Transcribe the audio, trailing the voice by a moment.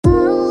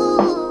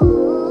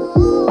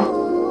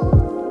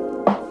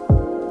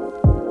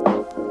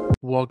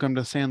Welcome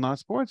to Sandlot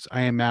Sports.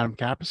 I am Adam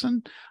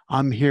Capperson.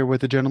 I'm here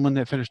with the gentleman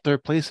that finished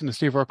third place in the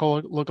Steve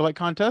Urkel lookalike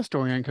contest,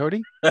 Dorian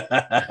Cody.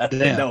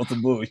 That was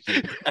some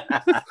bullshit.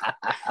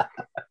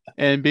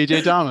 And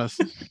BJ Thomas.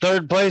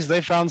 Third place, they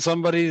found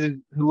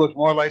somebody who looked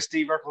more like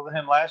Steve Urkel than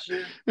him last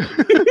year.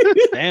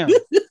 Damn.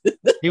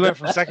 He went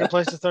from second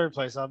place to third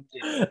place. So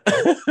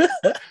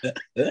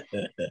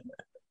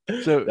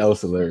that was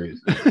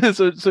hilarious.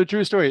 So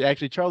true story.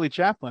 Actually, Charlie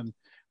Chaplin,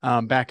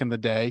 back in the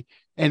day,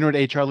 entered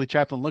a Charlie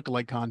Chaplin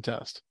lookalike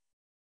contest.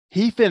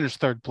 He finished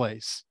third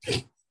place.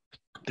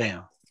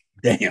 Damn.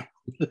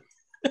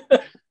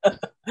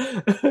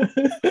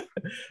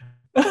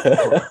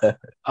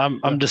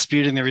 I'm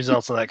disputing the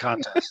results of that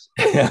contest.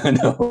 I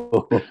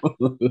know.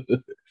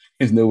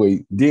 There's no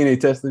way. DNA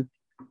testing.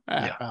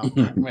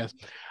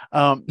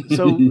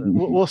 So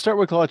we'll start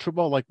with college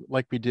football,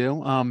 like we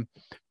do.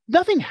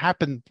 Nothing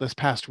happened this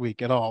past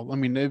week at all. I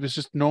mean, it was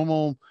just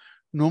normal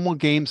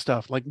game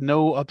stuff, like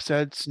no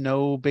upsets,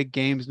 no big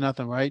games,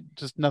 nothing, right?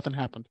 Just nothing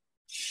happened.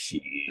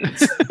 Shit.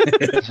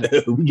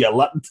 We got a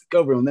lot to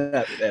cover on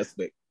that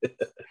aspect.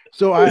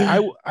 So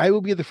I will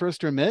be the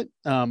first to admit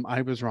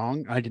I was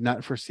wrong. I did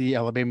not foresee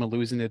Alabama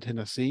losing to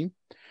Tennessee.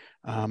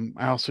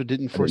 I also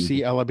didn't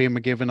foresee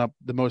Alabama giving up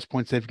the most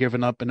points they've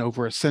given up in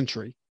over a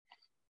century.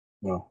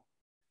 Well,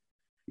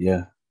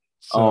 yeah.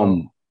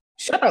 So,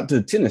 shout out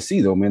to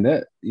Tennessee though, man.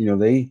 That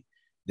they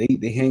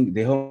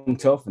hung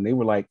tough and they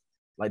were like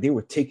they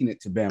were taking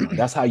it to Bama.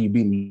 That's how you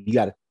beat them.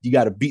 You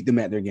gotta beat them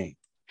at their game.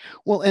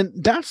 Well,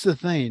 and that's the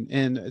thing.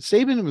 And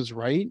Saban was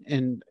right,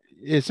 and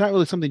it's not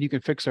really something you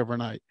can fix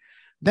overnight.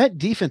 That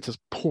defense is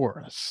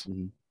porous.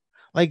 Mm-hmm.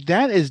 Like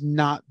that is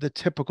not the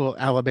typical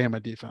Alabama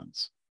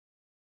defense.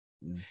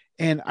 Mm-hmm.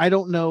 And I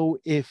don't know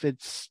if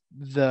it's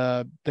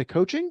the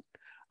coaching.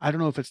 I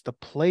don't know if it's the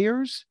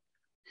players,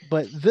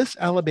 but this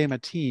Alabama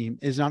team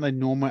is not a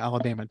normal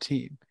Alabama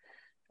team.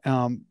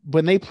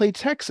 When they played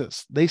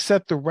Texas, they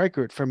set the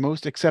record for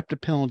most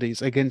accepted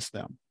penalties against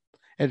them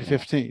at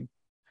 15.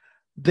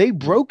 They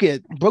broke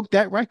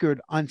that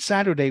record on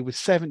Saturday with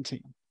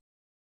 17.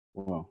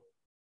 Wow.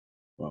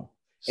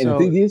 And the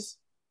thing is,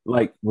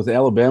 like with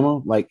Alabama,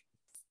 like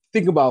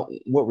think about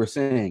what we're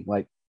saying.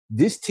 Like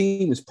this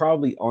team is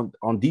probably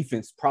on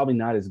defense, probably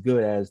not as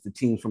good as the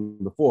teams from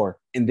before,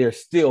 and they're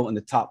still in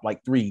the top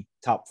like 3,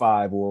 top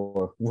 5,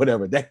 or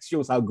whatever. That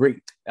shows how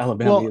great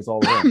Alabama is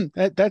all around.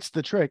 That's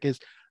the trick is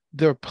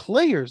their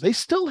players. They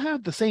still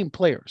have the same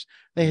players.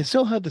 They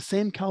still have the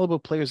same caliber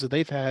players that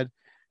they've had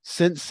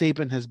since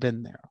Saban has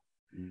been there.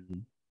 Mm-hmm.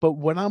 But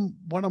what I'm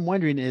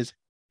wondering is,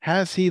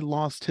 has he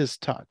lost his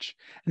touch?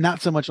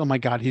 Not so much, oh my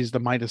God, he's the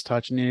Midas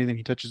touch and anything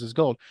he touches is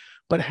gold,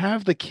 but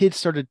have the kids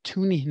started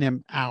tuning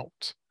him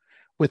out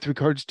with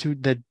regards to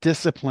the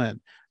discipline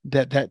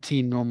that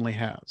team normally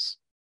has?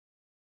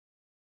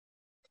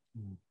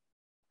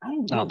 I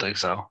don't think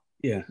so.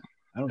 Yeah.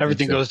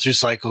 Everything goes through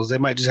cycles. They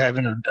might just have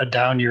a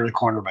down year of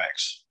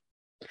cornerbacks.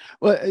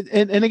 Well,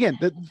 and again,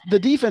 the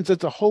defense,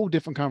 it's a whole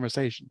different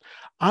conversation.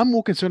 I'm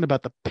more concerned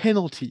about the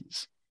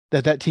penalties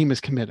that team is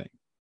committing.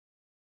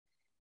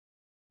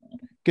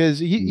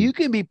 Because you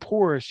can be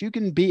porous, you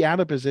can be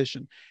out of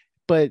position,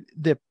 but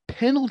the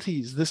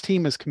penalties this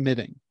team is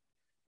committing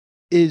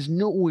is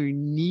nowhere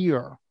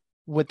near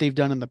what they've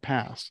done in the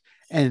past.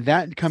 And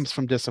that comes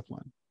from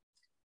discipline.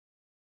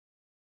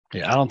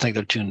 Yeah, I don't think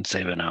they're tuning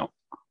Saban out.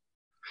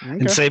 Okay.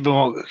 And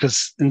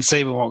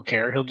Saban won't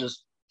care. He'll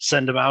just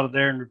send them out of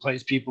there and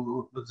replace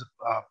people with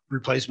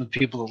replacement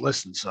people that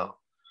listen. So,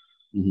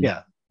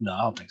 yeah, no,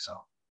 I don't think so.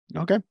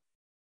 Okay.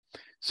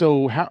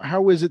 So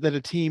how is it that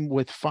a team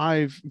with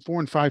 4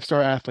 and 5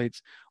 star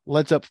athletes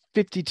lets up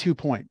 52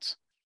 points?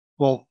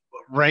 Well,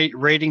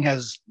 rating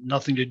has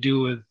nothing to do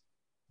with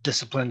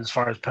discipline as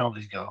far as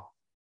penalties go.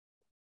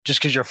 Just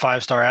because you're a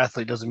 5-star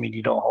athlete doesn't mean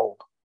you don't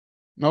hold.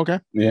 Okay.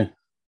 Yeah.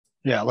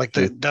 Yeah, like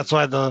that's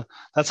how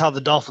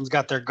the Dolphins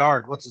got their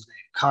guard. What's his name?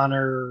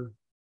 Connor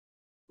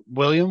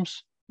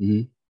Williams.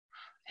 Mm-hmm.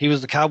 He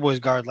was the Cowboys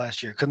guard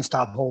last year. Couldn't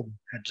stop holding.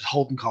 Had just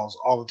holding calls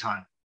all the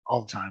time.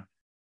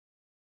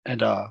 And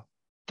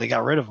they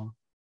got rid of him.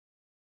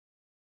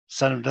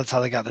 Center. That's how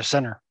they got their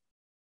center.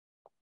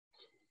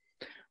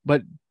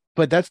 But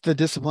that's the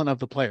discipline of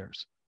the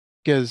players,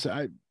 because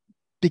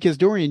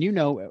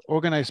Dorian,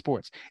 organized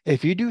sports.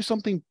 If you do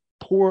something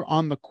poor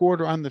on the court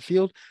or on the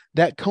field,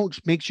 that coach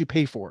makes you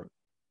pay for it.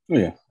 Oh,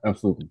 yeah,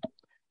 absolutely.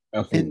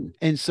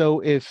 And so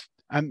if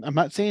I'm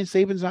not saying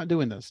Saban's not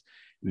doing this.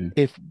 Yeah.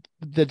 If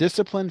the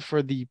discipline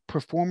for the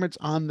performance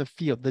on the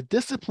field,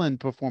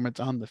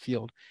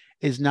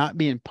 is not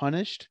being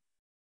punished,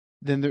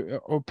 then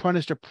or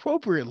punished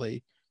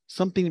appropriately,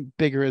 something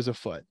bigger is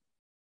afoot.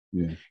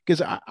 Yeah.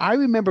 Because I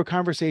remember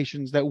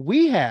conversations that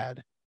we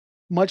had,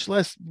 much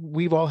less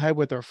we've all had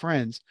with our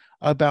friends,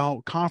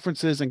 about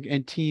conferences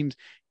and teams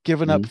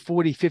giving up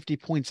 40, 50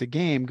 points a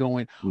game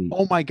going,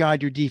 oh my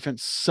God, your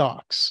defense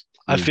sucks.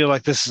 I feel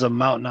like this is a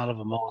mountain out of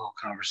a molehill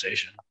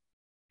conversation.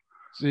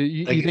 So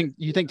you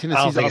think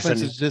Tennessee's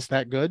offense is just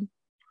that good?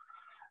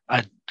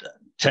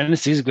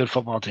 Tennessee's a good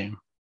football team.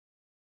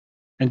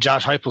 And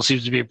Josh Heupel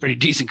seems to be a pretty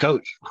decent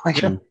coach.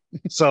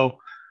 So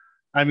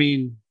I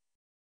mean,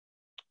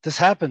 this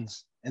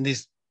happens in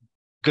these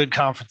good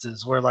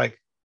conferences where like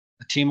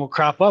a team will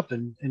crop up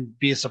and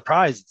be a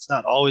surprise. It's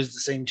not always the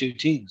same two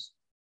teams.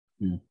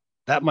 Yeah.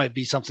 That might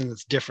be something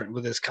that's different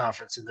with this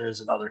conference than there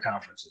is in other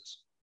conferences.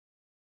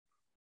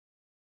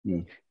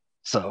 Yeah.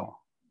 So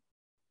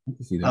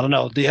I don't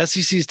know. The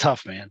SEC is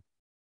tough, man.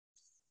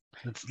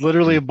 It's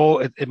literally a bowl.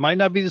 It might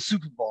not be the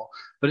Super Bowl,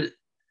 but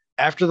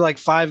after like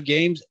 5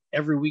 games,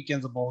 every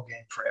weekend's a bowl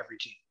game for every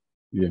team.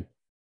 Yeah.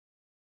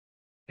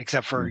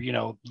 Except for,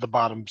 the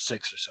bottom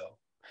 6 or so.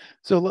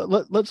 So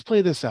let's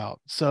play this out.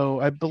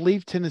 So I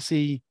believe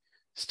Tennessee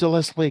still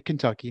has to play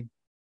Kentucky,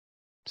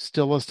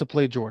 still has to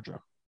play Georgia.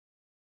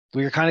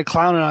 We were kind of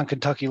clowning on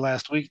Kentucky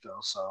last week, though.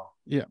 So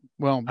yeah,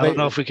 well, I don't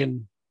know if we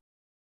can.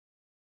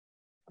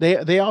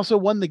 They also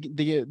won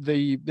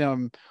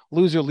the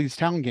loser leaves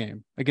town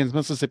game against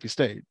Mississippi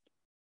State.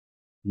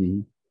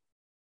 Mm-hmm.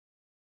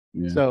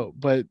 Yeah. So,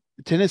 but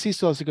Tennessee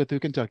still has to go through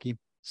Kentucky,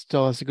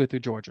 still has to go through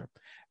Georgia.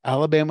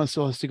 Alabama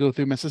still has to go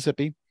through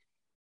Mississippi,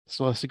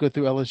 still has to go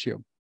through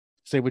LSU.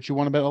 Say what you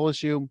want about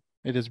LSU,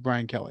 it is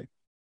Brian Kelly.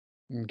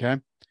 Okay.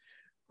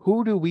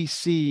 Who do we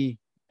see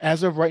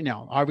as of right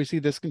now? Obviously,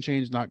 this can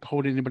change, not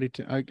hold anybody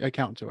to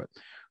account to it.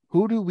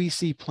 Who do we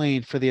see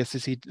playing for the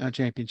SEC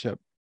championship?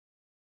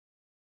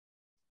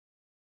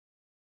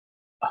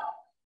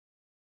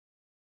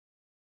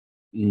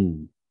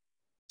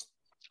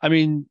 I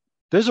mean,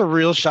 there's a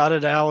real shot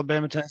at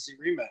Alabama-Tennessee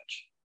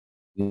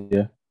rematch.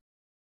 Yeah.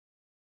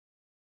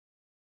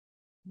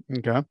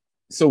 Okay.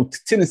 So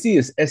Tennessee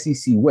is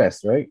SEC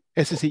West, right?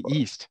 SEC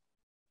East.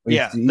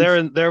 Yeah,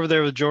 they're there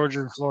with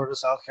Georgia, Florida,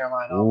 South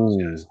Carolina. All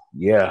those guys.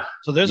 Yeah.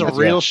 So there's a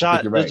real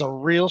shot. Right. There's a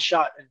real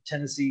shot at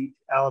Tennessee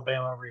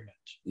Alabama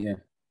rematch. Yeah.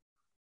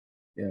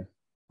 Yeah.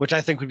 Which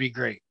I think would be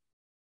great.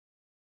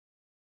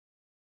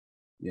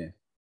 Yeah.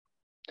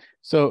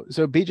 So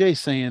BJ's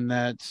saying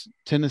that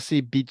Tennessee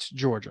beats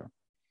Georgia.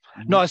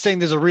 No, I'm saying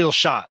there's a real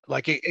shot.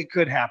 Like it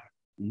could happen.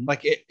 Mm-hmm.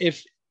 Like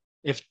if.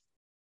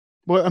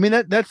 Well, I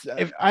mean that's.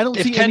 I don't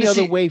see any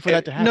other way for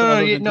that to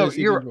happen.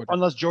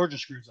 Unless Georgia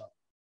screws up,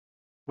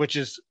 which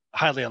is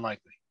highly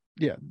unlikely.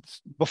 Yeah.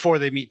 Before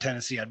they meet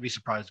Tennessee, I'd be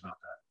surprised about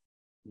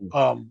that.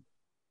 Mm-hmm.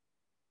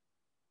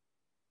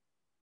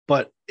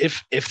 But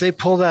if they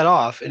pull that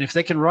off, and if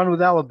they can run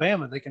with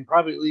Alabama, they can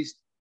probably at least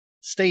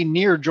stay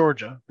near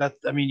Georgia.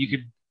 You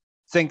could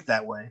think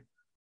that way.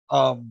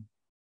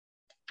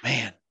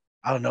 Man,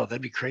 I don't know.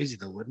 That'd be crazy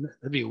though, wouldn't it?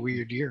 That'd be a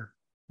weird year.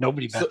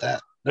 Nobody bet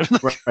that.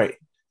 Right.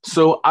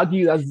 So I'll give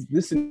you guys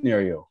this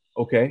scenario.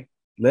 Okay.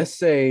 Let's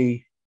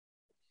say,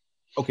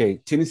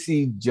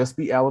 Tennessee just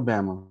beat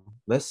Alabama.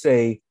 Let's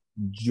say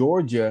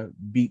Georgia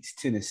beats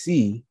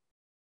Tennessee.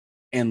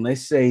 And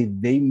let's say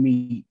they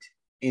meet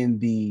in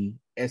the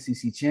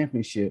SEC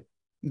championship.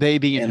 They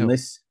beat who?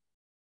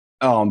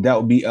 That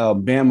would be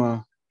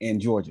Bama and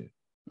Georgia.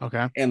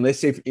 Okay. And let's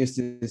say, for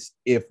instance,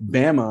 if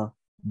Bama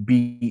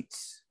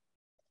beats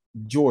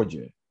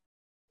Georgia,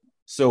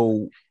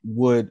 so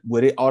would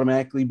it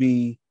automatically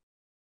be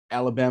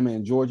Alabama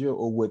and Georgia,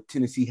 or would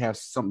Tennessee have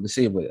something to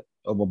say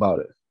about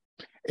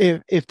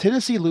it? If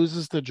Tennessee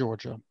loses to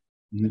Georgia,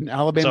 and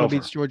Alabama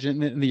beats Georgia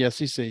in the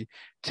SEC,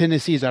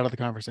 Tennessee's out of the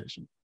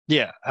conversation.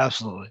 Yeah,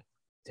 absolutely.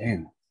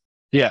 Damn.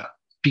 Yeah,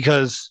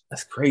 because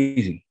that's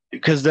crazy.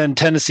 Because then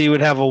Tennessee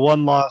would have a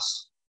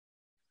 1-loss.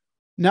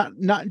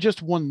 Not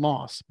just 1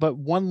 loss, but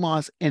 1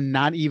 loss and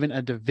not even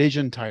a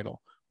division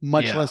title,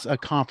 much less a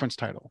conference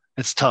title.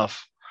 It's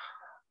tough.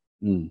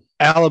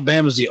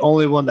 Alabama's the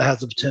only one that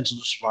has the potential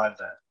to survive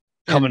that.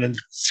 Coming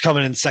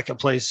in second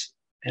place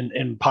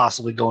and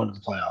possibly going to the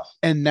playoff.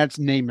 And that's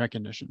name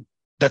recognition.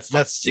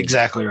 That's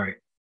exactly right.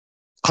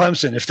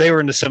 Clemson, if they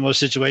were in a similar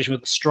situation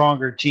with a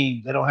stronger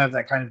team, they don't have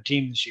that kind of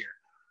team this year.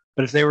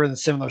 But if they were in a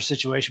similar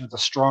situation with a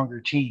stronger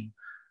team,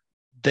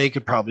 they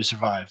could probably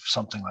survive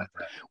something like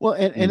that. Well,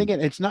 and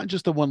again, it's not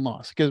just the 1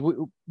 loss, because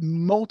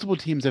multiple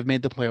teams have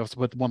made the playoffs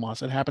with 1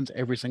 loss. It happens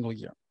every single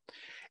year.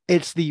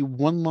 It's the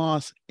 1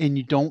 loss and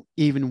you don't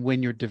even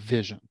win your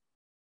division.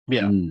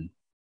 Yeah.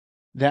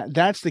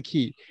 That's the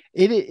key.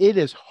 It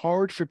is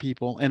hard for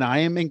people, and I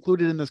am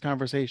included in this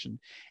conversation.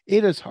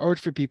 It is hard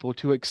for people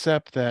to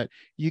accept that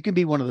you can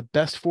be one of the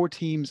best 4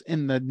 teams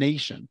in the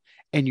nation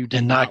and you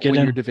did not win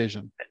your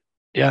division.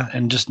 Yeah,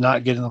 and just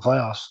not get in the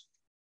playoffs.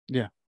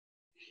 Yeah.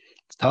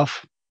 It's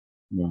tough.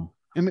 Yeah.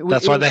 I mean,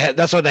 that's why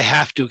they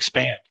have to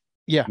expand.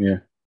 Yeah. Yeah.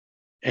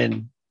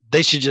 And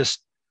they should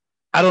just,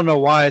 I don't know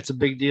why it's a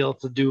big deal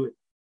to do it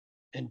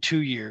in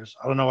 2 years.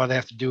 I don't know why they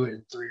have to do it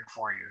in 3 or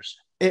 4 years.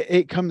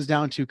 It comes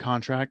down to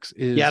contracts.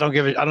 I don't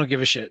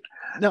give a shit.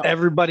 No.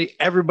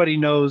 Everybody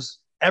knows,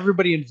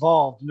 everybody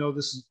involved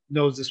knows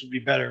this would be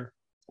better.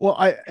 Well,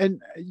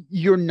 and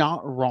you're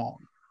not wrong.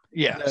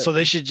 Yeah. So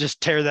they should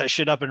just tear that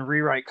shit up and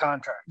rewrite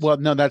contracts. Well,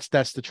 no, that's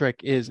the trick,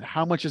 is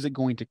how much is it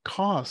going to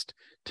cost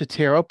to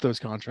tear up those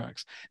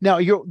contracts? Now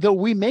they'll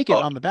remake it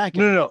on the back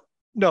end.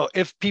 No.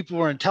 If people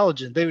were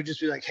intelligent, they would just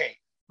be like, hey,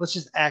 let's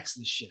just axe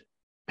this shit.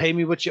 Pay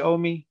me what you owe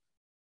me.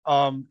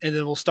 And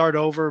then we'll start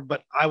over.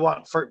 But I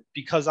want,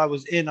 because I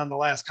was in on the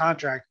last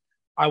contract,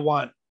 I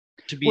want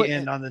to be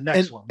in on the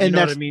next one. You and know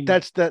that's, what I mean?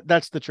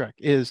 That's the trick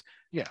is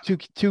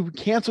to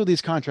cancel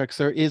these contracts.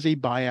 There is a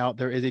buyout.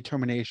 There is a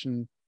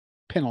termination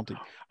penalty.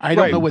 I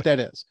don't know what that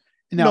is.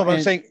 Now, but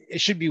I'm saying it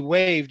should be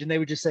waived, and they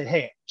would just say,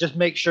 "Hey, just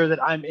make sure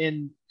that I'm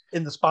in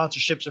the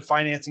sponsorships or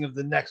financing of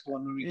the next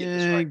one when we get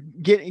this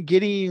right."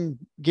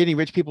 Getting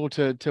rich people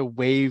to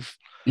waive.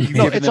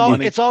 No,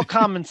 it's all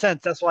common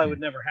sense. That's why it would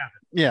never happen.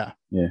 Yeah.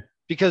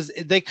 Because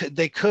they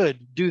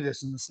could do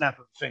this in the snap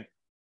of a finger.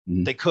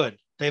 Mm-hmm. They could.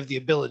 They have the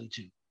ability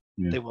to.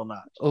 Yeah. They will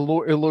not.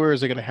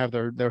 Lawyers are going to have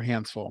their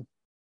hands full.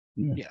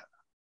 Yeah.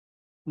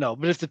 No,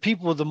 but if the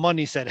people with the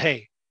money said,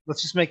 "Hey,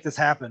 let's just make this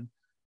happen,"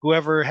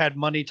 whoever had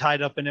money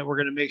tied up in it, we're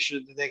going to make sure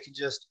that they can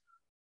just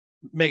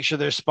make sure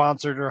they're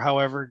sponsored or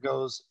however it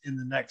goes in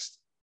the next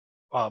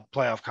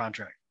playoff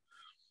contract.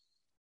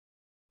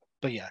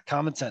 But yeah,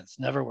 common sense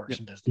never works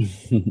in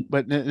business.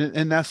 But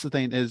and that's the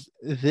thing is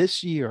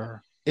this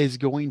year is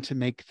going to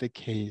make the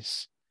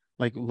case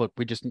like, look,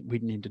 we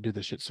need to do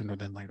this shit sooner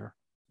than later.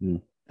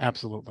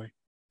 Absolutely.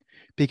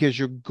 Because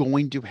you're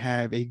going to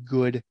have a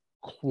good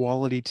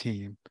quality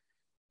team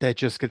that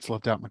just gets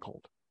left out in the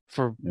cold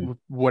for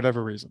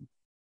whatever reason.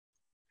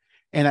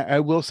 And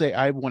I will say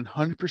I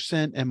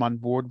 100% am on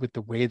board with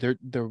the way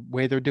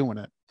they're doing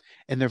it.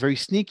 And they're very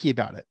sneaky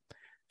about it.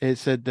 It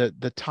said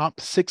that the top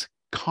 6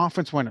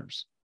 conference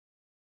winners,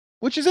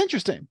 which is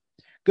interesting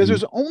because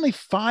there's only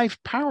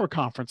 5 power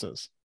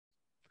conferences,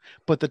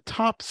 but the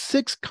top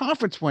 6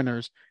 conference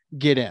winners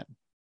get in,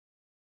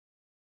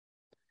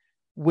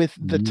 with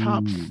the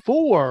top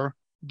 4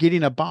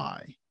 getting a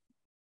bye.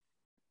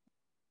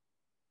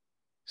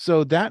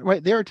 So that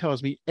right there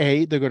tells me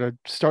they're going to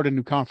start a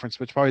new conference,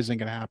 which probably isn't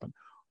going to happen,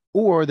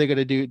 or they're going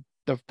to do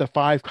the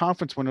 5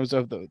 conference winners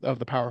of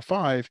the Power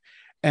 5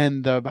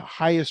 and the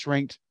highest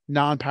ranked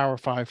non-Power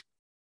 5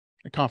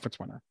 conference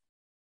winner.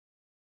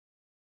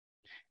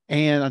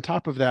 And on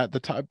top of that,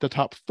 the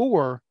top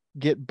 4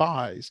 get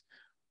buys.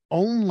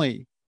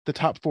 Only the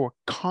top 4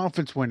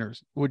 conference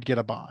winners would get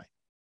a bye.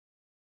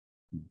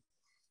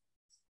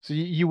 So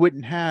you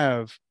wouldn't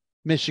have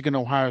Michigan,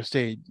 Ohio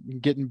State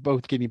getting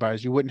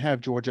buys. You wouldn't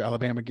have Georgia,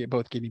 Alabama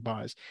both getting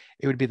buys.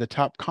 It would be the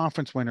top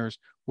conference winners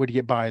would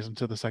get buys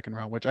into the second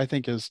round, which I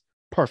think is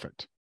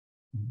perfect.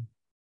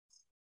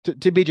 To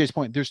BJ's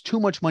point, there's too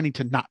much money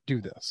to not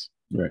do this.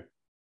 Right.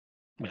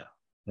 Yeah.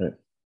 Right.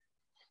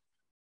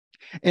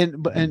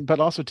 But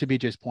also to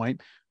BJ's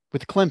point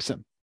with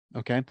Clemson,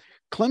 okay?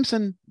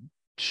 Clemson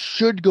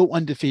should go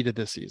undefeated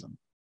this season.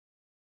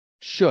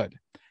 Should.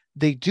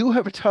 They do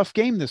have a tough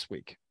game this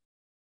week.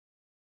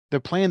 They're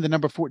playing the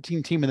number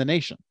 14 team in the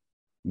nation.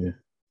 Yeah.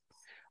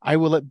 I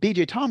will let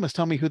BJ Thomas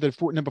tell me who the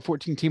number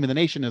 14 team in the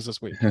nation is this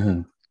week.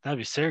 That'd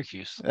be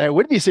Syracuse. That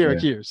would be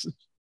Syracuse.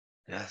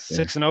 Yeah,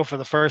 6-0 for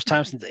the first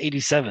time since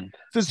 '87.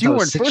 Since you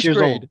were in first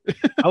grade.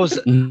 I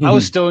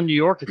was still in New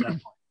York at that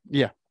point.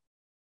 Yeah.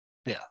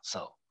 Yeah.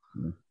 So,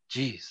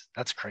 geez,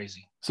 that's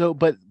crazy. So,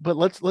 but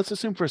let's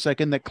assume for a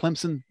second that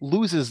Clemson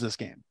loses this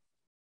game,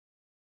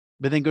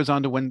 but then goes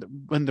on to win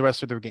the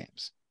rest of their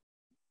games.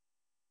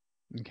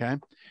 Okay,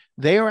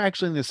 they are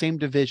actually in the same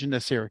division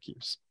as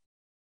Syracuse.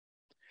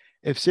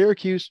 If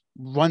Syracuse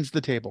runs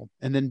the table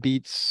and then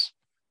beats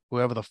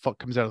whoever the fuck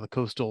comes out of the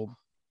coastal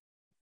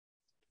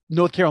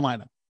North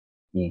Carolina,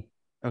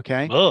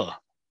 okay. Oh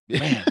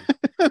man,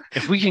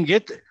 if we can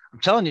get there,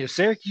 I'm telling you, if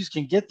Syracuse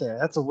can get there,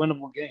 that's a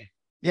winnable game.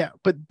 Yeah,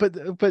 but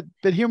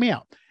hear me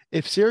out.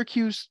 If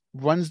Syracuse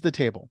runs the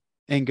table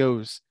and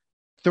goes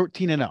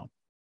 13-0,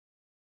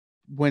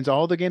 wins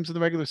all the games in the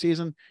regular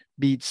season,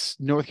 beats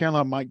North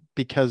Carolina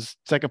because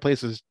second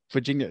place is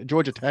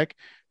Georgia Tech,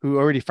 who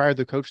already fired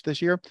the coach this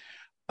year.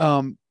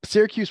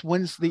 Syracuse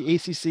wins the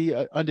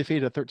ACC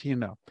undefeated at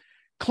 13-0.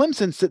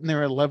 Clemson's sitting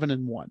there at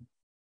 11-1.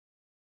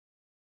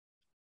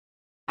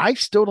 I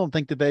still don't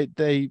think that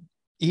they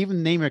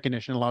even name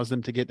recognition allows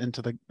them to get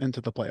into the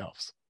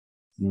playoffs.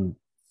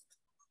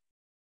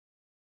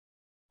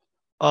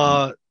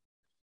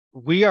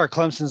 We are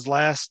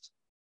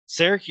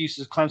Syracuse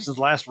is Clemson's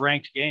last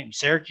ranked game.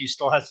 Syracuse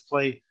still has to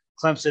play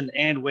Clemson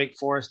and Wake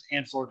Forest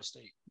and Florida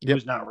State,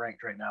 who's not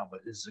ranked right now,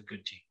 but is a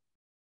good team,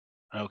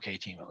 an okay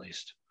team at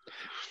least.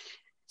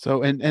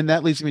 So, and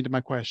that leads me to my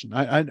question.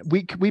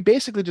 We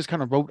basically just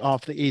kind of wrote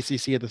off the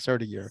ACC at the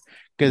start of the year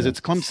because it's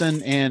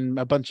Clemson and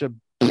a bunch of.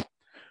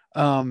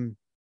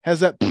 Has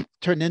that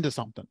turned into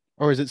something,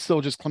 or is it still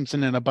just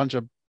Clemson and a bunch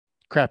of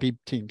crappy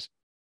teams?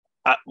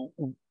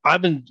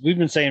 We've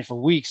been saying for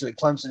weeks that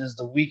Clemson is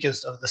the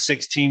weakest of the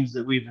 6 teams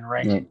that we've been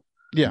ranking.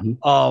 Yeah.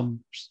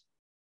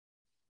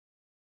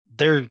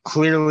 They're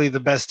clearly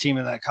the best team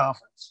in that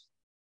conference.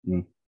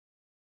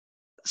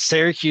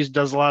 Syracuse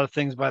does a lot of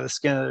things by the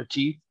skin of their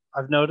teeth,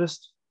 I've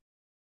noticed.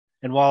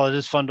 And while it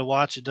is fun to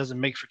watch, it doesn't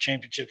make for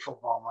championship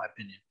football, in my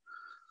opinion.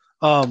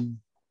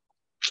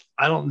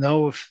 I don't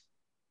know if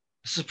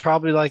this is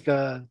probably like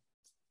a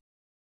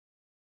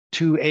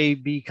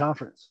 2A-B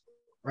conference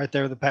right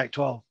there with the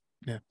Pac-12.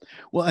 Yeah.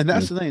 Well, and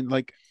that's the thing.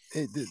 Like,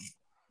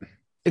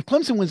 if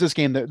Clemson wins this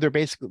game, they're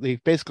basically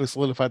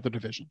solidified the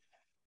division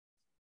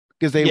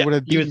because they would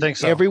have beaten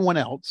everyone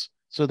else.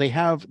 So they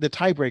have the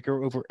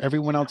tiebreaker over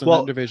everyone else in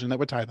that division that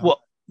would tie them.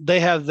 Well, they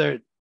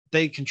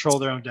control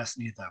their own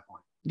destiny at that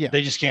point. Yeah.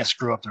 They just can't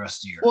screw up the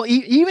rest of the year. Well,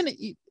 even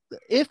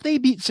if they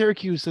beat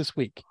Syracuse this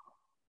week,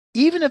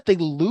 even if they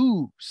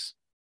lose,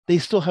 they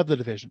still have the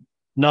division.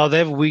 No, they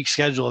have a weak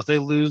schedule. If they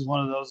lose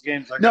one of those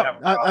games, they're gonna have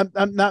a problem.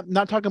 I'm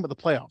not talking about the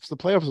playoffs. The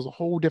playoffs is a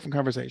whole different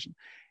conversation.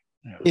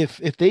 Yeah.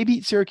 If they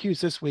beat Syracuse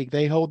this week,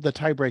 they hold the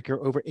tiebreaker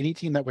over any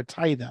team that would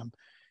tie them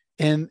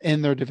in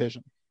their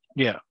division.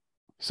 Yeah.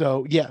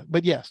 So yeah,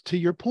 but yes, to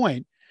your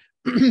point,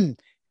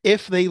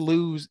 if they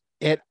lose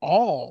at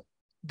all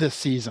this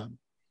season,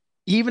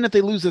 even if they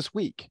lose this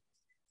week,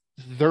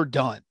 they're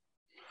done.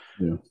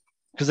 Yeah.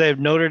 Because they have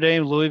Notre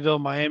Dame, Louisville,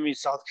 Miami,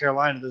 South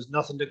Carolina. There's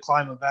nothing to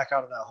climb them back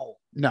out of that hole.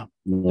 No.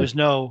 There's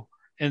no,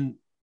 and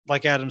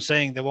like Adam's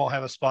saying, they won't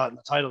have a spot in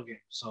the title game.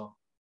 So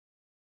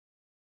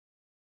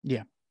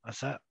yeah,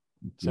 that's that.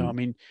 So I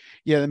mean,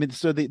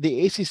 so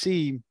the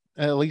ACC,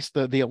 at least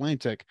the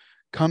Atlantic,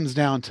 comes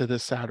down to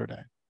this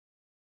Saturday.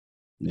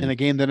 In a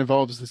game that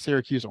involves the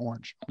Syracuse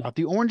Orange, not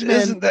the Orange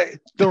Men. Isn't that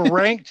the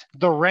ranked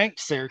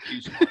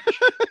Syracuse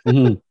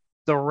Orange?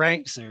 The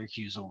ranked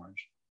Syracuse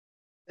Orange.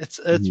 It's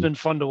been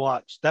fun to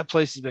watch. That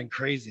place has been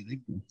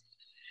crazy.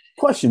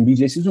 Question,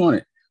 BJ, since you on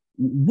it,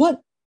 why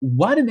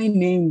were they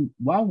named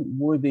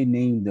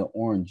the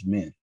Orange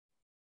Men?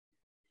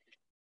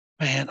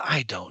 Man,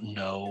 I don't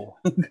know.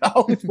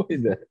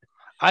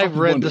 I've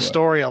read the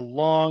story a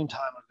long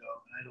time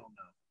ago, and I don't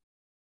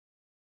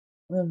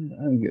know.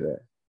 I don't get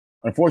that.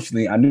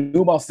 Unfortunately, I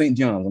knew about St.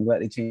 John's. I'm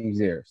glad they changed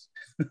theirs.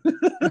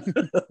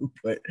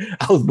 But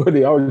I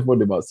always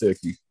wondered about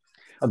Syracuse.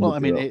 Well, I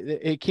mean,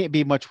 it can't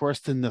be much worse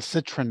than the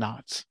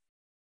Citronauts.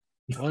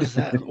 What is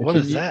that? What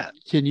is that?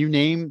 Can you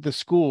name the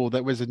school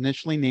that was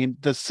initially named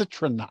the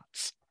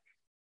Citronauts?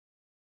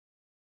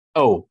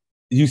 Oh,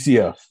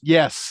 UCF.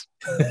 Yes.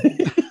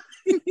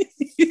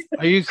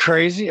 Are you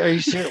crazy? Are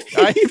you serious?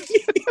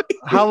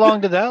 How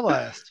long did that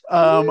last?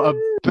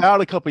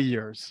 About a couple of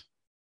years.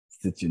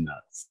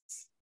 Citronauts.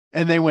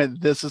 And they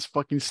went, this is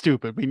fucking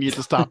stupid. We need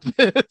to stop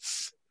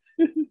this.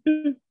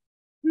 The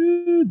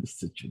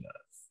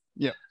Citronauts.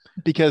 Yeah.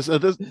 Because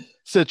of the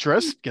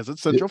citrus, because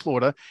it's Central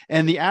Florida,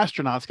 and the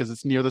astronauts, because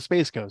it's near the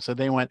Space Coast. So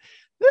they went,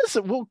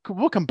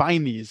 we'll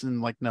combine these. And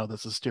like, no,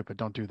 this is stupid.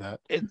 Don't do that.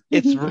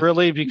 It's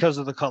really because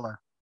of the color.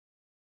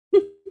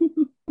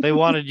 They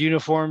wanted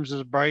uniforms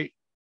as bright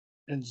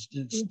and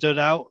stood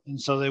out.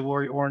 And so they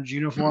wore orange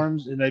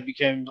uniforms and they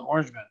became the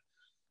Orange Men.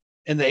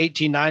 In the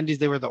 1890s,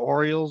 they were the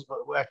Orioles, but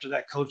after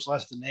that coach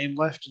left, the name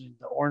left, and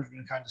the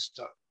Orangemen kind of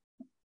stuck.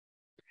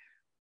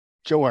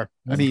 Sure.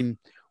 I mean,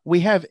 we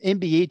have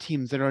NBA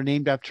teams that are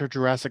named after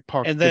Jurassic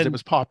Park because it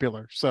was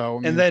popular. So,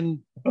 and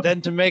then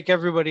to make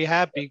everybody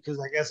happy, because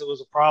I guess it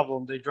was a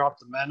problem, they dropped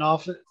the men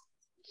off it.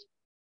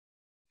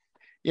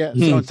 Yeah.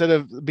 So instead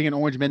of being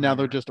Orange Men, now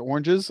they're just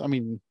oranges. I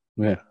mean,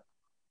 yeah.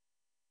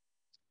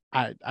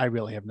 I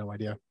really have no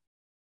idea.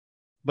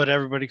 But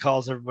everybody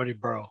calls everybody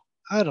bro.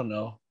 I don't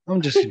know.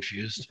 I'm just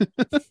confused.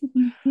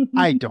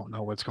 I don't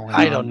know what's going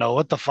on. I don't know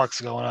what the fuck's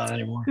going on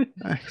anymore.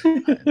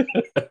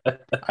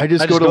 I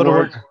just go to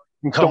work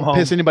and come home.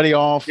 Piss anybody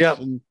off. Yep.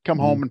 And come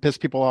home and piss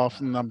people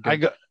off, and I'm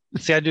good.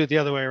 I do it the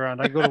other way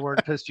around. I go to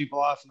work, piss people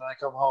off, and then I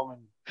come home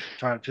and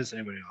try to piss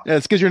anybody off. Yeah,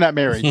 it's because you're not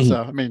married.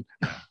 So I mean,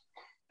 there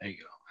you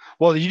go.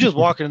 Well, you just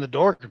walk in the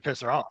door and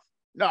piss her off.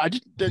 No, I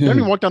don't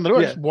even walk down the door.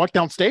 I just walk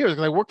downstairs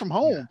because I work from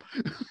home.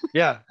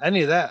 Yeah,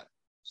 any of that.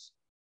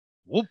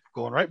 Whoop,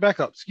 going right back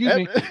up. Excuse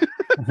me.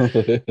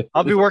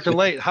 I'll be working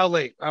late. How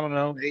late? I don't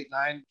know. 8,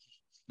 9,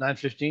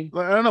 9:15.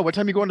 I don't know. What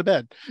time you going to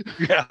bed?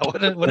 Yeah,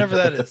 whenever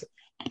that is.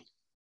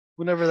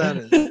 Whenever that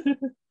is.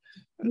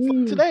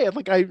 Today,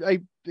 like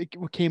I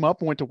came up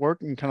and went to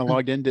work and kind of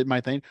logged in, did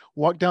my thing,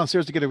 walked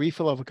downstairs to get a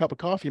refill of a cup of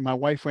coffee. My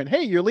wife went,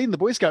 "Hey, you're leading the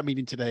Boy Scout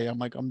meeting today." I'm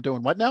like, "I'm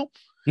doing what now?"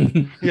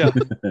 Yeah.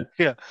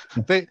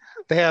 They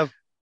have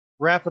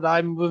rapid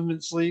eye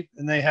movement sleep,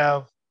 and they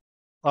have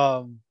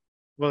what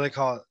do they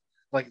call it?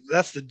 Like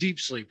that's the deep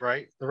sleep,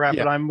 right? The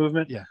rapid eye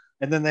movement. Yeah.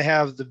 And then they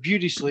have the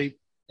beauty sleep,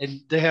 and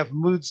they have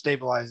mood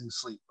stabilizing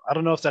sleep. I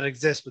don't know if that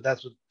exists, but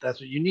that's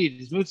what you need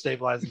is mood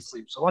stabilizing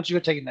sleep. So why don't you go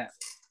take a nap?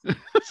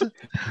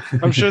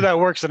 I'm sure that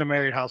works in a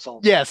married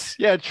household. Yes.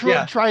 Yeah.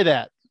 Try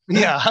that.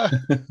 Yeah.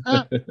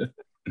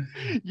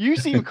 You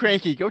seem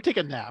cranky. Go take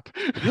a nap.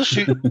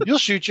 You'll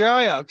shoot your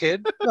eye out,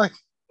 kid. Like,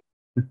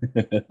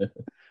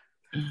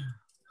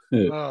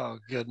 oh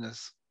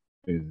goodness.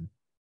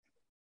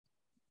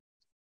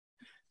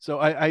 So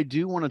I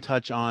do want to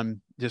touch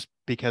on, just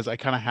because I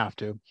kind of have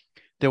to.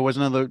 There was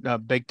another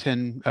top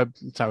 10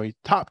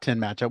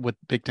 matchup with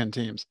Big Ten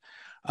teams.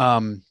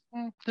 Didn't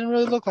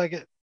really look like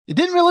it. It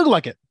didn't really look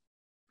like it.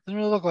 Didn't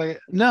really look like it.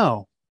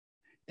 No.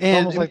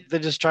 And almost like they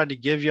just tried to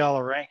give y'all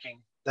a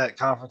ranking, that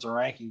conference a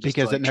ranking,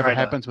 because it never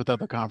happens with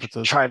other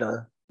conferences. Try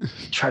to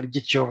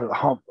get you over the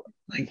hump.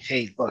 Like,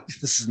 hey, look,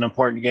 this is an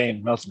important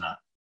game. No, it's not.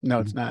 No,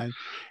 it's not.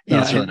 No,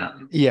 it's really not.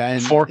 Yeah,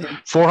 and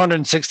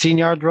 416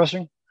 yards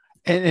rushing.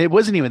 And it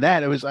wasn't even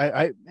that. It was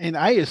I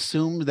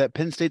assumed that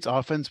Penn State's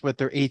offense with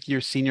their 8th-year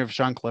senior of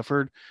Sean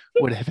Clifford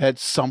would have had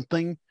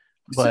something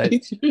But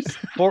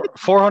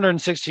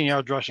 416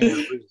 yards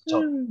rushing.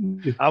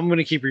 I'm going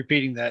to keep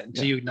repeating that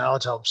until you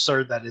acknowledge how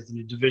absurd that is in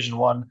a Division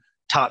I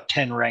top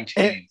 10 ranked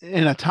game.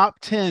 In a top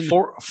 10.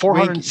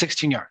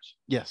 416 yards.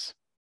 Yes.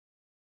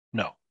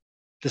 No,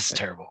 this is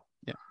terrible.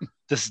 Yeah.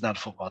 This is not a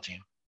football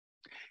team.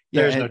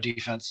 There's no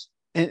defense.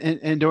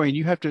 And Dorian,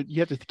 you have to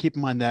keep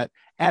in mind that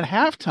at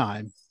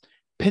halftime,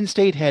 Penn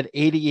State had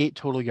 88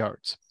 total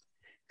yards.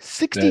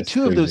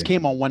 62 of those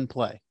came on one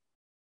play.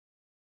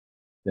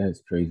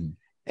 That's crazy.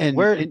 And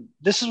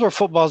this is where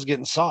football's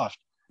getting soft.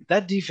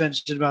 That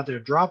defense is out there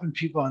dropping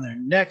people on their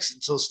necks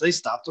until they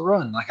stop the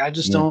run. Like, I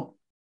just don't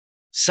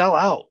sell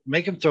out.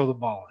 Make them throw the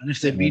ball. And if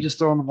they beat us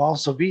throwing the ball,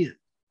 so be it.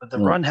 But the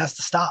run has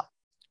to stop.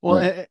 Well,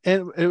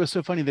 and it was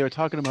so funny. They were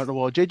talking about,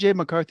 well, J.J.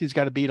 McCarthy's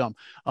got to beat him.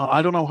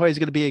 I don't know how he's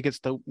going to be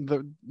against the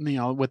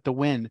with the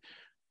win.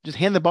 Just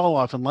hand the ball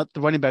off and let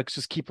the running backs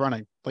just keep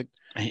running. Like,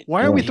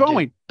 why are we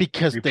throwing?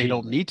 Because they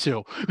don't need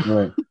to.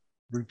 Right.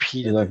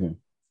 Repeatedly.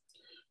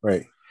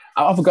 Right.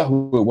 I forgot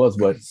who it was,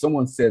 but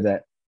someone said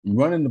that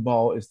running the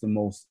ball is the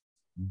most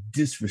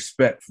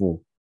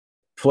disrespectful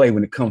play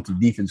when it comes to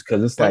defense,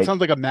 because it's that sounds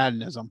like a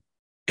Maddenism.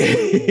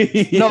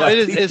 No, it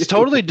is. It's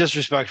totally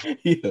disrespectful.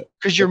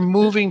 Because you're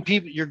moving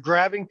people, you're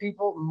grabbing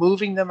people,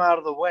 moving them out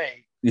of the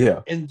way.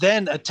 Yeah. And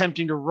then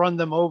attempting to run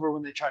them over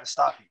when they try to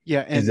stop you.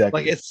 Yeah, and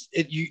exactly. Like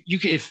you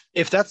can,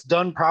 if that's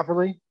done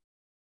properly,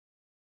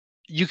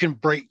 you can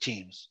break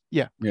teams.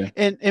 Yeah.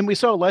 And we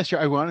saw last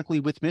year, ironically,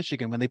 with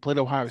Michigan when they played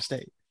Ohio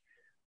State.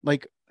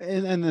 Like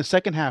in the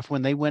second half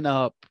when they went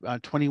up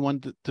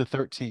 21 to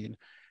 13,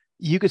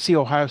 you could see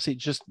Ohio State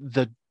just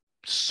the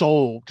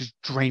soul just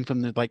drained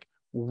from the like,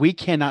 we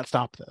cannot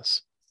stop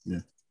this. Yeah.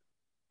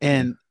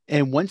 And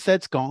once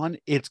that's gone,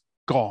 it's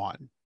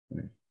gone.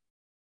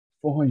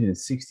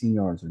 416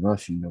 yards of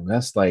rushing, though.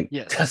 That's like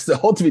that's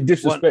the ultimate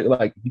disrespect.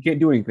 Like, you can't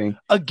do anything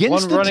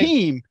against the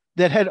team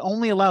that had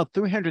only allowed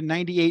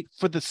 398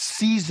 for the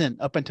season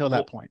up until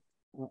that point.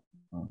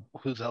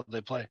 Who's hell did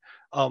they play?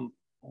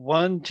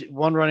 One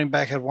running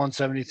back had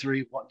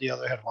 173, the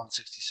other had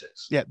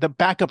 166. Yeah, the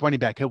backup running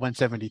back had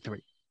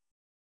 173.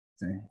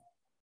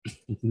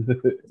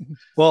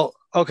 Well,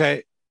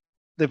 okay.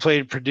 They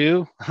played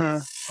Purdue,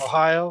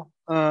 Ohio,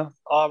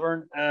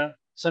 Auburn,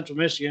 Central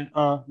Michigan,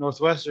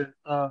 Northwestern.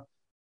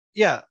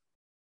 Yeah.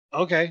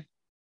 Okay.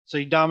 So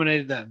you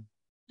dominated them.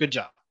 Good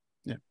job.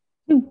 Yeah.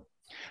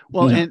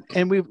 Well,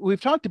 and we've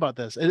talked about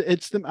this.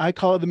 I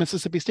call it the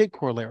Mississippi State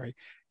corollary.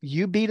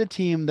 You beat a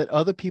team that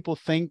other people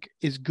think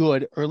is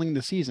good early in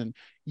the season,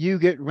 you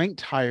get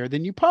ranked higher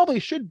than you probably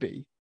should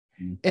be.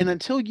 Mm-hmm. And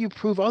until you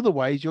prove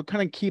otherwise, you'll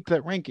kind of keep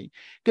that ranking,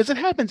 because it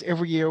happens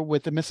every year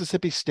with the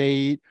Mississippi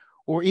State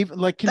or even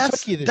like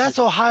Kentucky. That's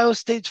Ohio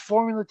State's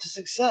formula to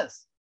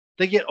success.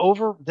 They get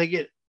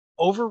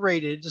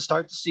overrated to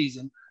start the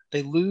season.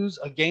 They lose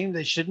a game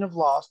they shouldn't have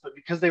lost, but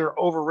because they were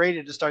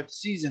overrated to start the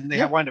season,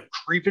 they wind up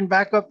creeping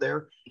back up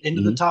there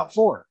into the top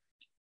four.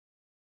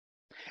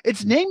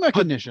 It's name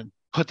recognition.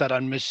 Put that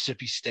on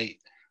Mississippi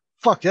State.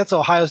 Fuck, that's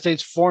Ohio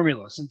State's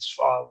formula since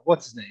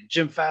what's his name?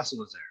 Jim Fassel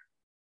was there.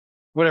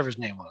 Whatever his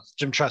name was,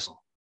 Jim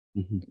Tressel.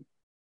 Mm-hmm.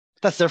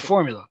 That's their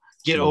formula.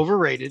 Get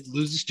overrated,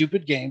 lose a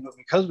stupid game, but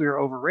because we were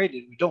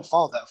overrated, we don't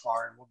fall that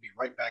far, and we'll be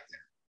right back there.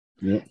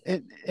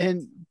 Yeah.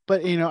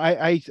 But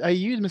I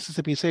use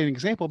Mississippi State as an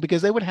example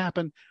because they would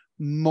happen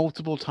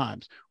multiple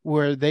times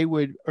where they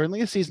would early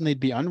in the season they'd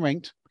be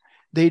unranked.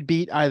 They'd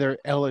beat either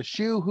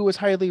LSU, who was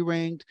highly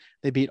ranked,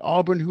 they beat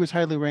Auburn, who was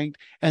highly ranked,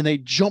 and they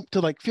jumped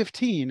to like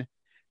 15,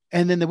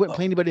 and then they wouldn't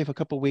play anybody for a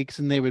couple of weeks,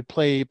 and they would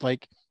play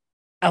like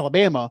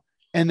Alabama,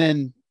 and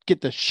then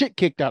get the shit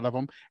kicked out of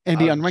them and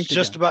be unranked.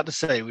 Just about to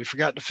say, we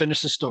forgot to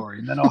finish the story,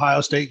 and then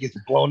Ohio State gets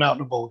blown out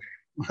in a bowl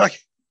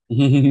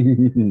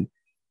game.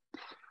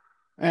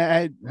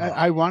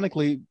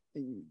 Ironically,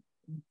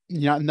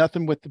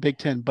 nothing with the Big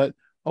Ten, but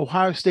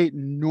Ohio State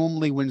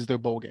normally wins their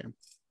bowl game.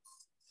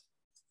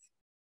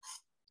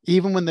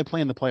 Even when they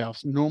play in the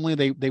playoffs, normally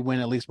they win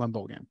at least one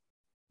bowl game.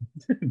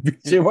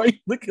 Jay, why are you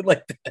looking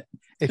like that?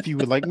 If you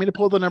would like me to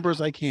pull the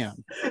numbers, I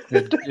can.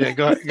 Yeah,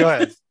 go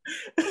ahead.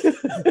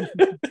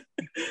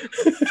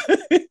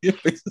 Your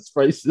face is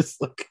priceless.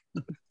 Look.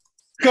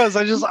 Because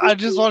I just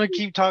want to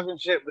keep talking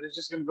shit, but it's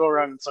just gonna go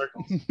around in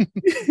circles.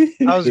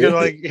 I was gonna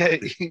like,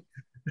 hey,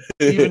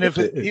 even if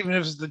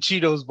it's the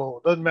Cheetos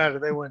Bowl, it doesn't matter,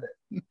 they win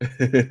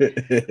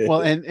it.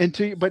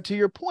 Well, to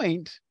your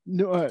point,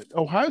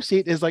 Ohio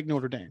State is like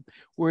Notre Dame.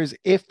 Whereas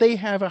if they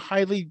have a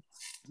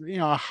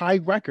high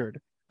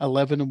record,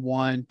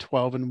 11-1,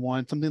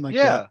 12-1, something like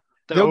that,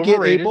 they'll get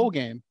a bowl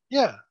game.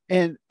 Yeah.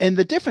 And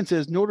the difference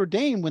is Notre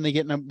Dame, when they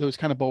get in those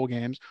kind of bowl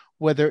games,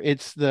 whether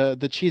it's the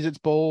Cheez-Its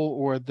Bowl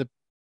or the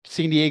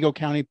San Diego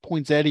County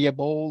Poinsettia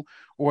Bowl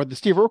or the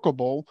Steve Urkel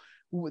Bowl,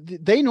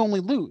 they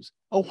normally lose.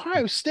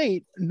 Ohio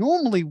State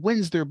normally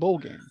wins their bowl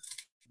game.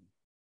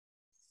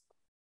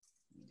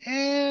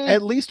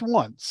 At least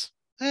once.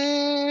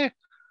 Let's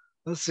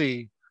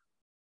see.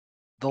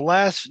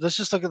 Let's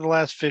just look at the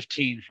last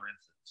 15, for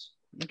instance.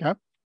 Okay.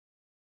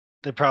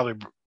 They probably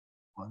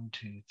 1,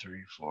 2, 3,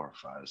 4,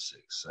 5,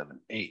 6, 7,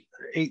 8.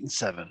 They're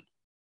 8-7.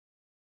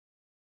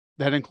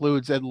 That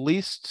includes at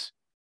least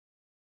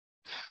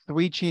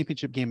 3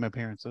 championship game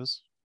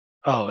appearances.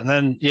 Oh, and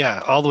then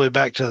all the way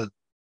back to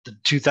the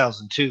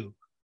 2002,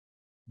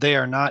 they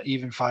are not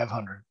even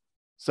 500.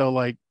 So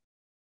like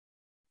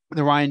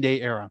the Ryan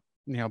Day era,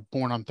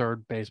 born on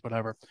third base,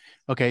 whatever.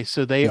 Okay,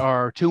 so they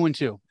are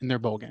 2-2 in their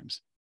bowl games.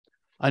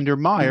 Under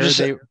Meyer, I'm just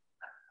saying.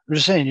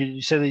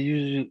 You say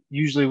they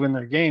usually win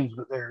their games,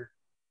 but they're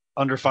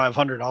under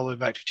 500 all the way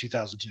back to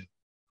 2002.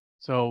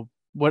 So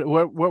what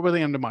were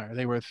they under Meyer?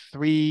 They were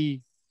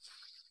 3-4-2.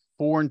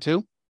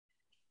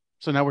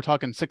 So now we're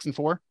talking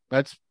 6-4.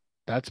 That's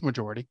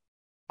majority.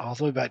 All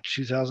the way back to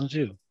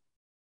 2002.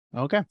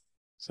 Okay.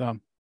 So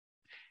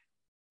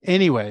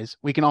anyways,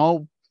 we can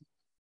all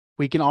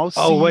see.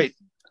 Oh, wait.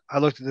 I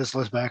looked at this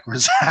list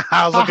backwards.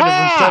 I was looking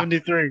at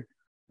 73.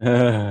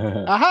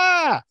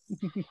 Aha!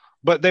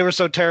 But they were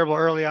so terrible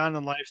early on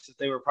in life that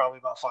they were probably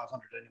about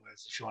 500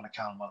 anyways, if you want to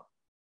count them up.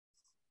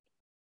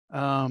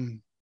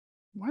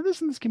 Why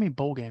doesn't this give me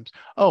bowl games?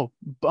 Oh,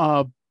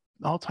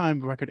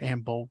 all-time record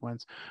and bowl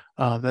wins.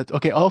 That's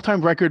okay.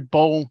 All-time record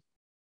bowl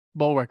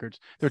records.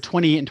 They're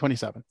 28 and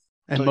 27.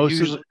 And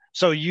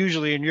so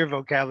usually in your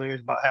vocabulary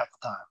is about half the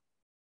time.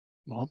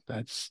 Well,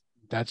 that's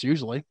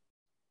usually.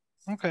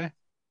 Okay.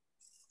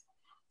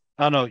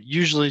 I don't know.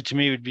 Usually to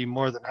me would be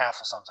more than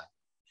half of something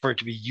for it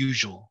to be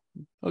usual.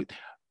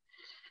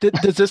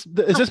 Is this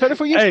better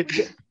for you?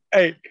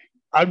 Hey,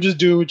 I'm just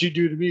doing what you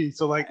do to me.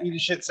 So like, eat a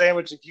shit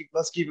sandwich and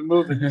let's keep it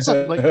moving.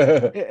 So,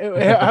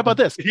 how about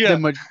this? Yeah.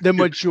 The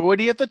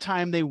majority of the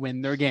time they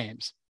win their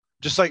games.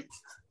 Just like,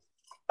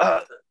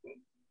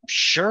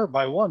 sure,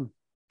 by one.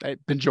 The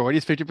majority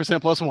is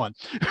 50% plus one.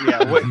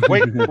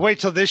 Yeah. Wait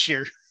till this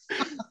year.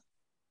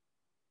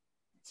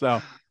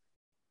 So,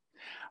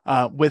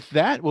 with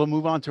that, we'll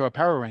move on to our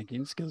power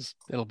rankings because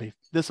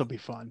this will be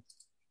fun.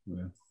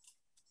 Yeah.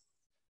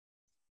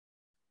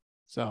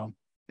 So,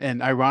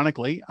 and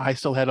ironically, I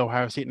still had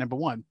Ohio State number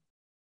 1.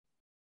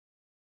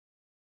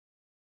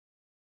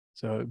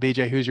 So,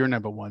 BJ, who's your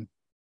number 1?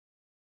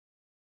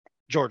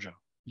 Georgia.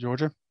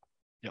 Yep.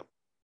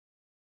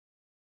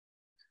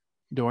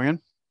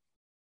 Dorian?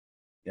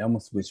 Yeah, I'm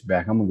gonna switch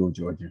back. I'm gonna go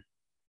Georgia.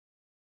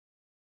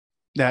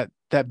 That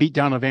beat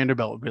down of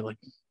Vanderbilt really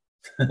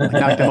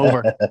knocked them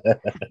over.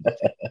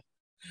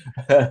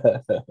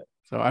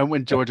 So I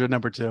went Georgia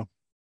number 2.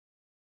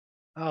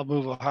 I'll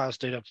move Ohio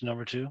State up to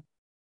number 2.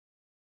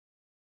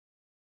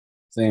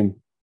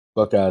 Same.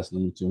 Buckeyes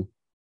number 2.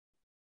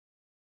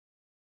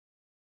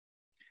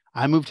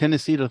 I moved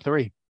Tennessee to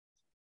 3.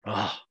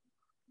 Oh,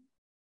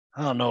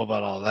 I don't know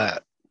about all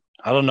that.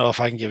 I don't know if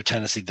I can give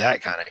Tennessee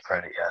that kind of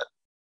credit yet.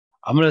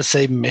 I'm gonna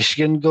say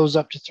Michigan goes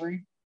up to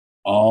 3.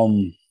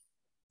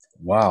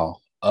 Wow.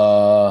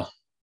 I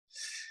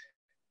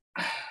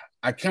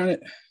kind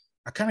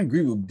of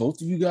agree with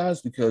both of you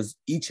guys because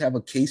each have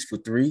a case for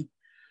 3.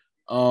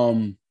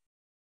 The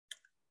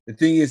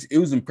thing is, it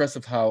was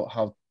impressive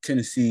how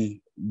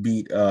Tennessee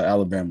beat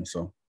Alabama.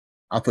 So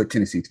I'll put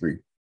Tennessee 3.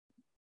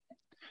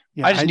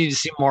 Yeah, I just need to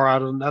see more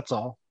out of them. That's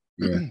all.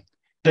 Yeah.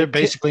 They're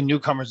basically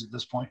newcomers at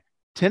this point.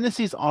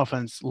 Tennessee's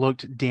offense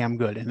looked damn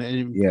good. And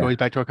it goes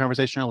back to our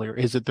conversation earlier.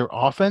 Is it their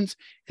offense?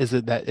 Is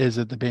it the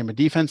Bama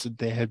defense? Did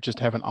they just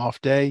have an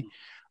off day?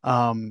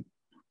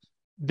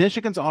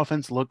 Michigan's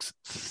offense looks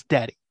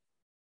steady.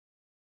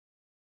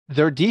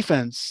 Their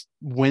defense,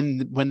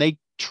 when they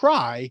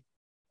try,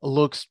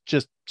 looks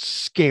just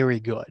scary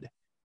good.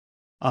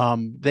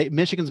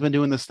 Michigan's been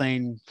doing this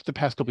thing for the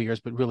past couple of years,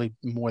 but really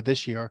more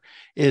this year,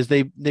 is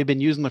they've been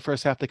using the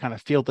first half to kind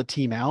of feel the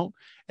team out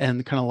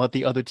and kind of let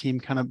the other team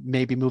kind of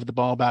maybe move the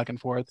ball back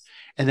and forth.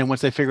 And then once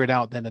they figure it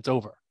out, then it's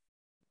over.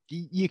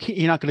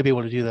 You're not going to be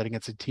able to do that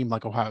against a team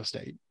like Ohio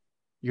State.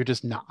 You're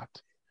just not.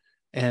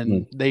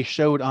 And they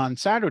showed on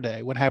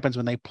Saturday what happens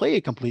when they play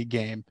a complete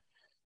game.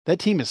 That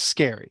team is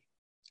scary.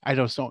 I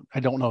don't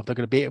know if they're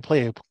going to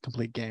play a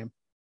complete game.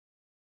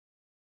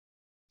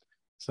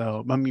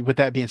 So, I mean, with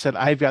that being said,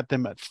 I've got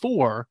them at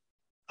 4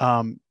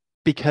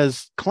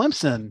 because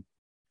Clemson,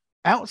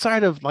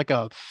 outside of like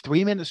a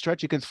 3-minute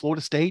stretch against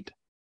Florida State,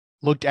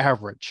 looked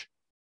average.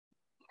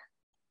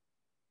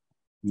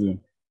 Yeah.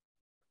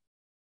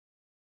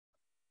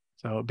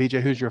 So,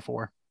 BJ, who's your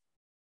 4?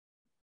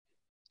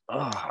 Oh,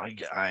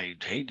 I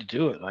hate to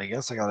do it. I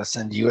guess I got to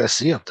send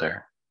USC up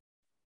there.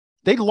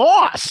 They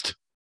lost.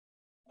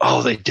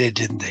 Oh, they did,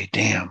 didn't they?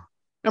 Damn.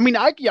 I mean,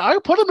 I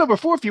put them number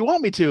 4 if you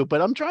want me to,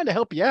 but I'm trying to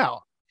help you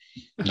out.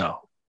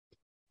 No,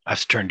 I have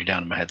to turn you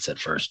down in my headset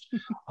first.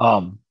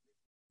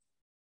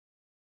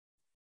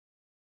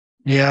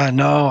 Yeah,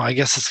 no, I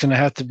guess it's going to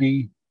have to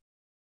be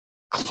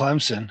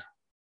Clemson.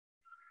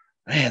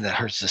 Man, that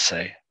hurts to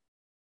say.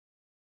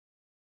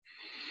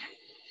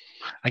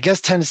 I guess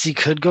Tennessee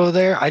could go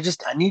there. I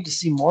need to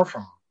see more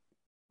from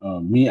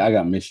them. I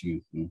got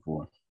Michigan in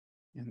 4.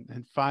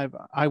 And 5,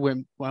 I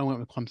went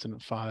with Clemson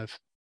at 5.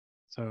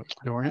 So,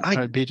 Dorian,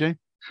 BJ?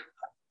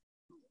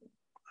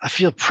 I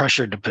feel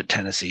pressured to put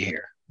Tennessee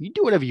here. You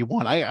do whatever you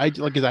want. But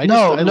like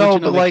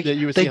that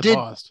USC they did.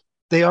 Lost.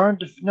 They are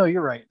no,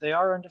 you're right. They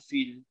are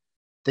undefeated.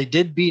 They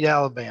did beat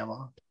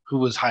Alabama, who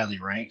was highly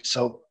ranked.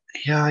 So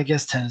Yeah, I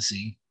guess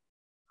Tennessee.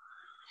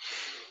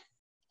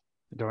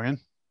 Dorian?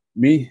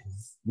 Me,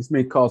 this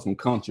may cause some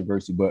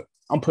controversy, but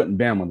I'm putting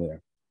Bama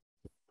there.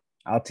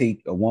 I'll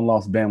take a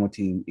one-loss Bama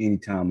team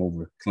anytime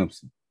over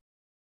Clemson.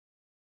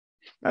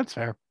 That's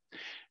fair.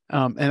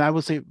 And I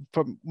will say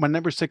for my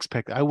number 6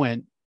 pick, I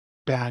went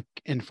back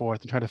and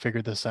forth and tried to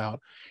figure this out.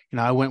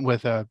 I went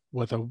with a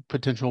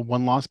potential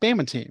one-loss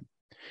Bama team.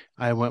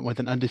 I went with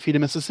an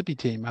undefeated Mississippi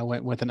team. I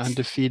went with an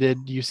undefeated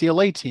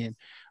UCLA team,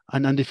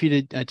 an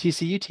undefeated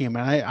TCU team,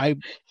 and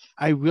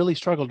I really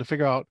struggled to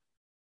figure out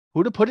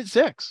who to put at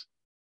 6.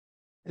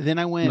 And then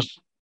I went,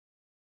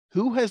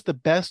 who has the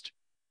best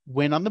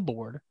win on the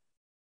board?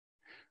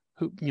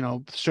 Who,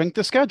 strength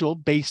of schedule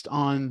based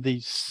on the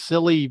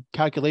silly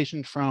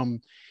calculation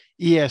from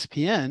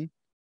ESPN,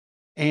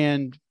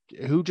 and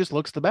who just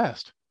looks the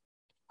best.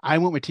 I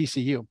went with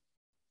TCU.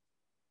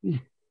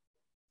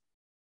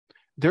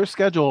 Their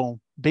schedule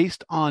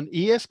based on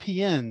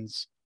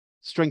ESPN's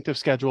strength of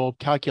schedule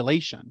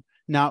calculation,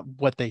 not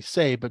what they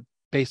say, but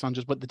based on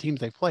just what the teams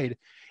they've played,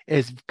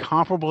 is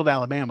comparable to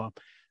Alabama.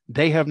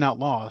 They have not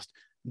lost.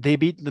 They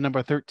beat the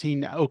number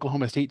 13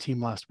 Oklahoma State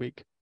team last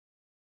week.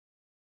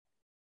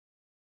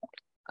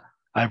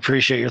 I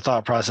appreciate your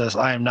thought process.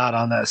 I am not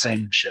on that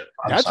same ship.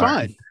 That's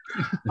fine.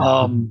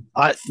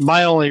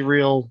 My only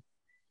real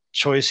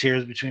choice here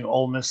is between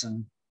Ole Miss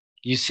and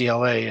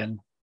UCLA, and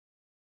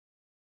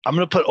I'm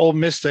going to put Ole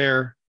Miss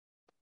there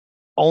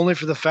only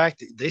for the fact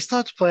that they still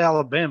have to play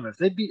Alabama. If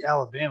they beat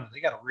Alabama, they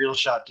got a real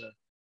shot to.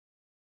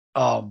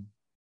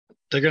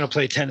 They're going to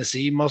play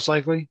Tennessee most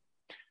likely.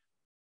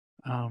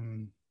 I'll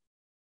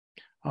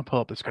pull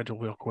up the schedule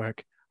real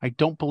quick. I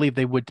don't believe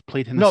they would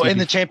play Tennessee. No, in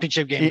the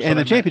championship game. In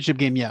the championship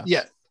game, yes.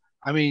 Yeah.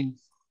 I mean,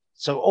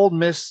 so Ole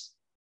Miss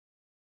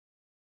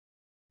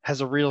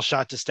has a real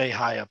shot to stay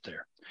high up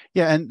there.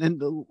 Yeah,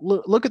 and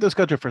look at the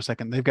schedule for a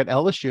second. They've got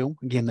LSU,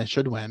 a game they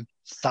should win.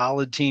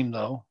 Solid team,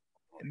 though.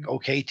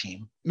 Okay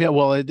team. Yeah,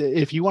 well,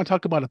 if you want to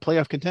talk about a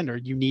playoff contender,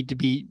 you need to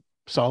beat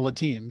solid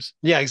teams.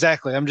 Yeah,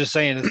 exactly. I'm just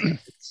saying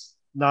it's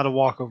not a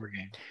walkover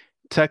game.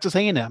 Texas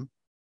A&M.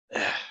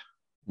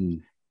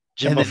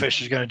 Jimbo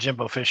Fisher's going to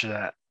Jimbo Fisher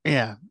that.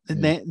 Yeah.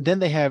 And then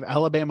they have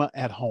Alabama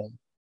at home.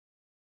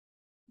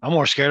 I'm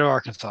more scared of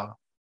Arkansas.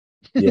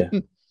 Yeah.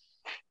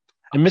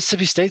 And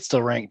Mississippi State's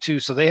still ranked too,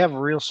 so they have a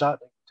real shot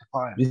to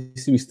climb.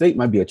 Mississippi State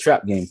might be a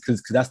trap game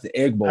because that's the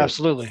Egg Bowl.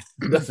 Absolutely.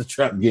 That's a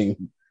trap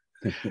game.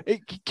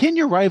 Can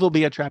your rival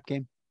be a trap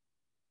game?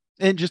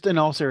 And just in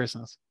all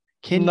seriousness.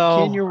 Can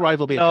your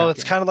rival be a trap game? No,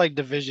 it's kind of like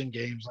division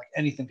games. Like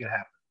anything could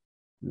happen.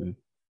 Yeah.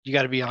 You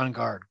got to be on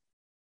guard.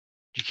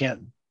 You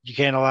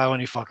can't allow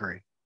any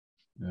fuckery.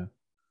 Yeah.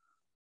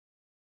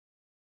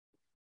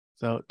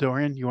 So,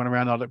 Dorian, you want to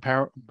round out the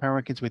power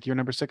rankings with your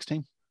number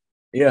 16?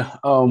 Yeah.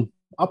 I'll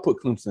put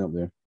Clemson up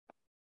there.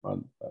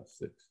 On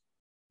 6.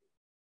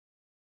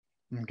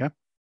 Okay.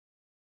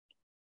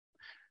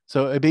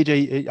 So,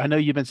 BJ, I know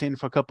you've been saying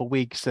for a couple of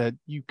weeks that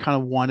you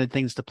kind of wanted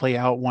things to play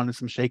out, wanted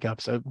some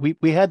shakeups. So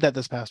we had that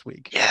this past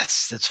week.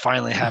 Yes, it's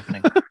finally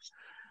happening.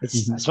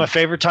 It's my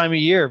favorite time of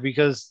year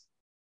because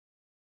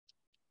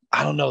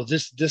I don't know,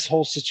 this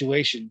whole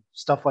situation,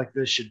 stuff like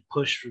this should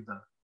push for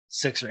the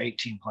 6 or 8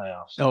 team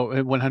playoffs. Oh,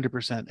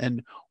 100%.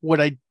 And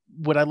what I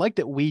like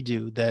that we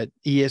do that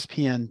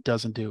ESPN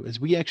doesn't do is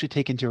we actually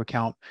take into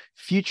account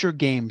future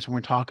games when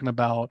we're talking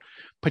about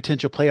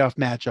potential playoff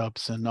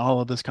matchups and all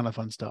of this kind of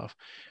fun stuff,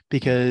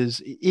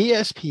 because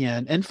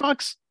ESPN and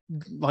Fox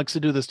likes to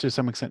do this to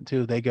some extent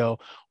too. They go,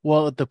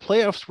 well, if the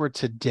playoffs were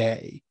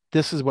today,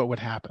 this is what would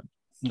happen.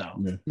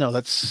 No,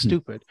 that's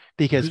stupid,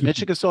 because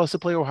Michigan still has to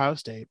play Ohio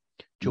State.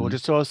 Georgia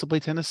still has to play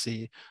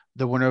Tennessee.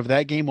 The winner of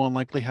that game more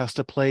likely has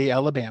to play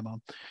Alabama.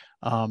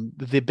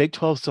 The Big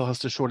 12 still has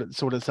to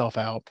sort itself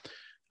out.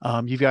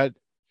 You got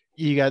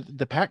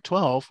the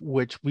Pac-12,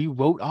 which we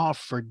wrote off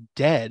for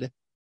dead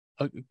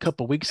a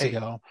couple weeks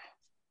ago.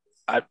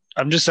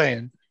 I'm just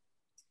saying,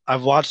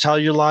 I've watched how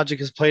your logic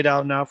has played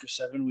out now for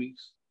 7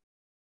 weeks.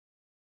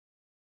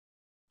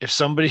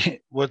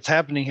 What's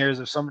happening here is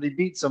if somebody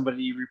beats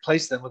somebody, you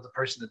replace them with the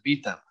person that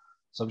beat them.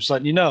 So I'm just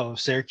letting you know, if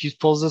Syracuse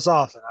pulls this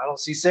off, and I don't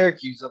see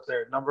Syracuse up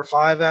there at number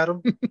 5,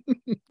 Adam,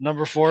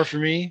 number 4 for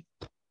me,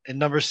 and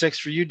number 6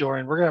 for you,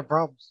 Dorian, we're gonna have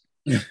problems.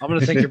 I'm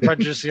gonna think you're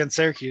prejudiced against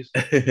Syracuse.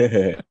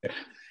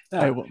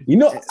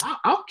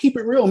 I'll keep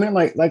it real, man.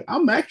 Like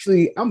I'm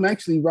actually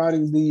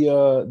riding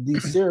the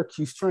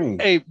Syracuse train.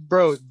 Hey,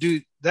 bro,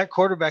 dude, that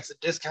quarterback's a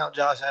discount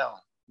Josh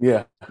Allen.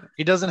 Yeah,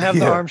 he doesn't have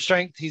the arm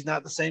strength. He's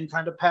not the same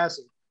kind of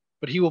passer,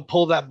 but he will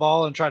pull that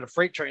ball and try to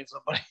freight train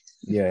somebody.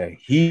 Yeah,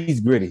 he's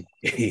gritty.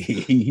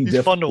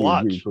 He's fun to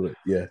watch.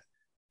 Yeah,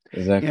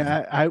 exactly.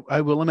 Yeah,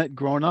 I will admit,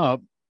 growing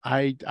up,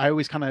 I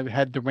always kind of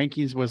had the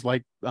rankings was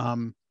like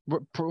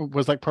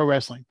pro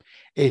wrestling.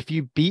 If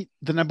you beat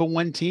the number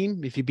 1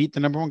 team, if you beat the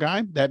number 1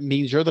 guy, that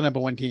means you're the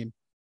number 1 team.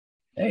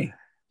 Hey,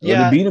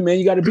 to beat a man,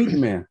 you got to beat the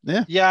man.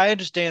 Yeah, I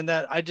understand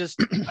that. I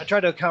try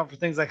to account for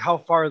things like how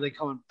far are they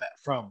coming back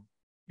from.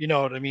 You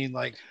know what I mean?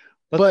 Like,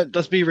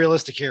 Let's be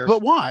realistic here.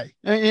 But why?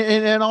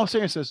 And all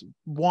seriousness,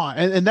 why?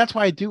 And that's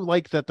why I do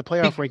like that the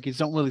playoff rankings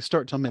don't really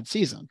start till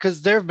mid-season.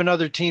 Because there have been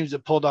other teams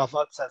that pulled off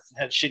upsets and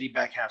had shitty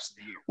back halves of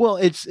the year. Well,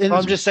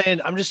 I'm just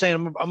saying, I'm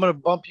going to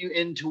bump you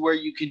into where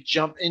you can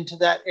jump into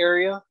that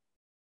area,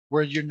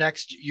 where your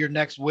next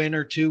win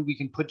or two, we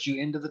can put you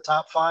into the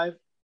top 5.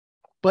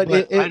 But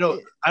I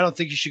don't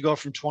think you should go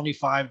from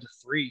 25 to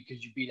 3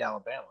 because you beat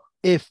Alabama.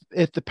 If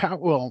the power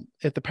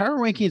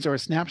rankings are a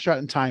snapshot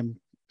in time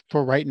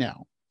for right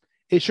now,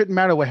 it shouldn't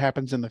matter what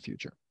happens in the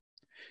future.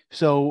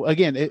 So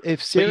again,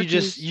 if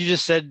Syracuse, you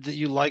just said that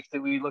you like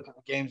that we look at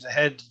the games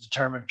ahead to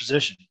determine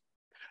position.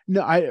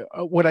 No,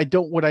 what I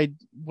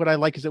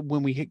like is that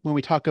when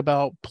we talk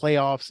about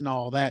playoffs and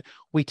all that,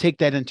 we take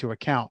that into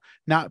account,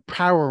 not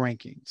power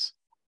rankings.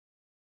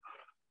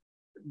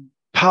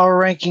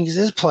 Power rankings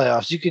is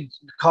playoffs. You could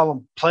call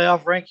them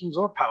playoff rankings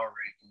or power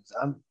rankings.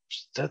 I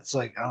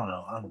don't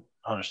know. I don't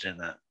understand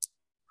that.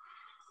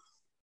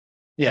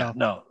 Yeah,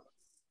 no.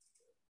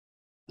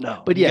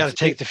 But you got to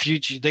take the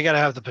future. They got to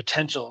have the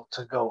potential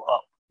to go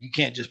up. You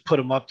can't just put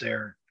them up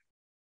there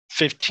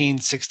 15,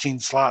 16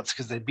 slots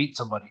because they beat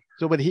somebody.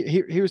 So, but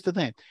here's the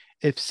thing: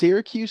 if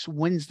Syracuse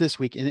wins this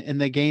week, and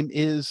the game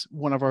is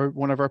one of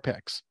our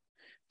picks,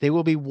 they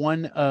will be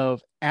one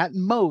of at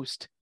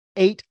most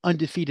 8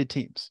 undefeated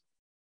teams.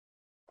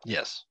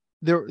 Yes,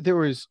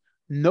 there is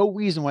no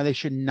reason why they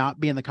should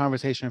not be in the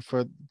conversation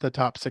for the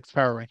top 6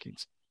 power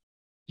rankings.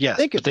 Yes,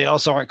 but they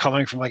also aren't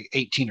coming from like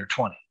 18 or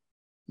 20.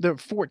 They're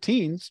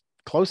 14's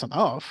close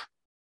enough.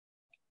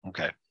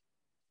 Okay.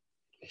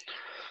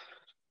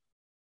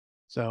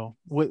 So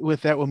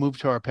with that, we'll move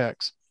to our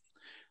picks.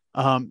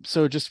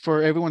 So just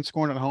for everyone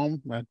scoring at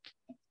home,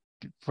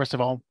 first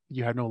of all,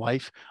 you have no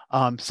life.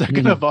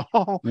 Second of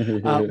all,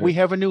 we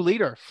have a new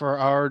leader for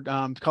our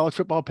college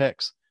football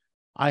picks.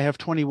 I have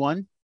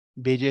 21.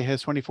 BJ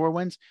has 24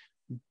 wins.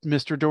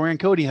 Mr. Dorian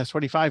Cody has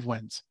 25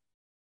 wins.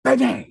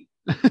 Bang!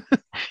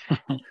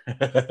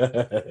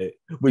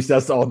 Which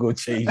that's all going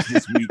to change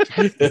this week.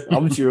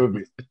 I'm sure of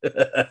it.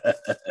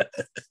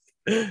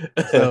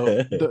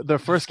 So the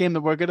first game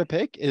that we're going to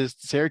pick is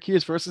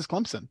Syracuse versus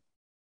Clemson.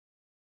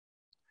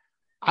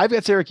 I've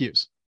got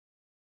Syracuse.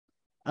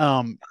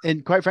 And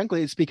quite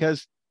frankly, it's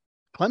because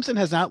Clemson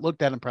has not looked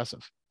that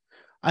impressive.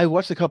 I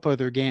watched a couple of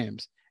their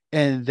games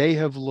and they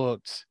have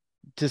looked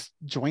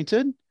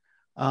disjointed.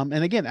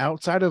 And again,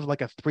 outside of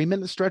like a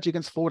 3-minute stretch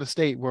against Florida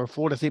State, where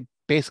Florida State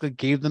basically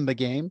gave them the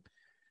game,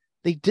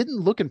 they didn't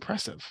look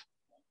impressive.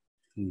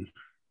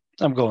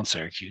 I'm going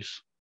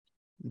Syracuse.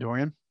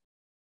 Dorian?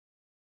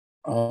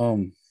 They're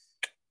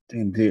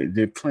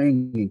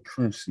playing in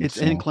Clemson. It's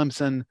in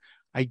Clemson.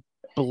 I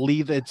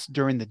believe it's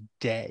during the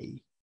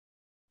day.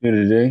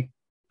 During the day?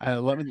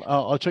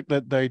 I'll check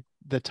the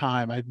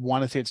time. I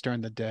want to say it's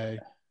during the day.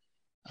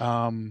 It's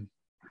a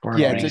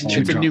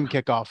noon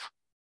kickoff.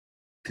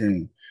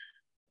 Dang.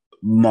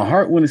 My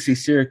heart want to say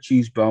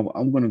Syracuse, but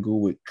I'm going to go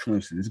with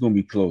Clemson. It's going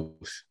to be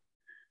close.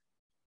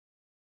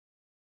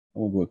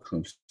 I'll go with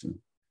Clemson.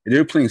 If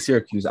they're playing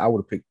Syracuse, I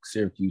would have picked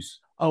Syracuse.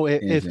 Oh,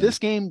 if this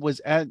game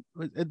was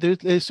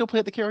they still play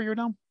at the Carrier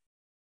Dome?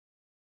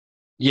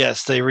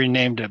 Yes, they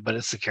renamed it, but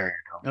it's the Carrier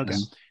Dome. Okay.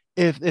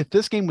 If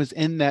this game was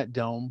in that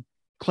dome,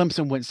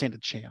 Clemson wouldn't stand a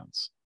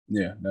chance.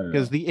 Yeah,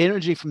 because the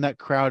energy from that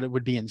crowd, it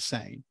would be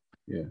insane.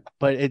 Yeah,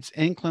 but it's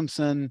in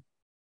Clemson.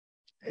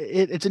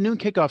 It's a noon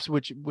kickoff,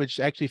 which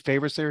actually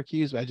favors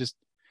Syracuse.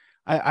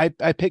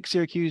 I pick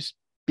Syracuse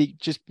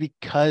just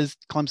because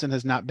Clemson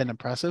has not been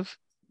impressive.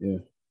 Yeah,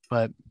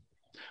 but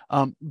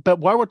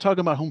while we're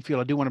talking about home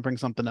field, I do want to bring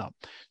something up.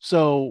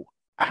 So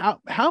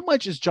how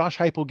much is Josh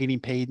Heupel getting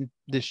paid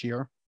this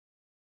year?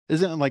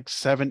 Isn't it like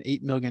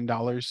 $7-8 million?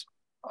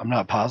 I'm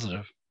not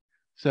positive.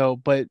 So,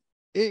 but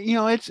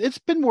it's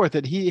been worth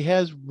it. He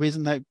has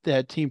risen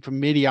that team from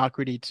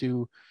mediocrity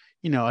to,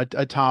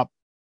 a top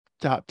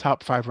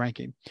 5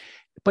 ranking.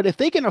 But if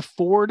they can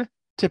afford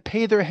to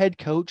pay their head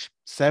coach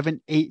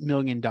 $7-8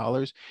 million,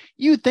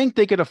 you think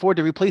they could afford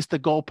to replace the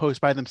goalpost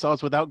by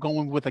themselves without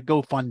going with a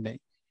GoFundMe.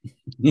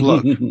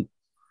 Look,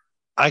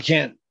 I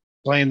can't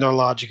blame their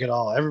logic at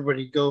all.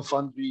 Everybody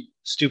GoFundMe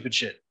stupid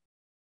shit.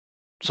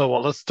 So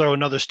let's throw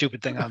another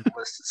stupid thing on the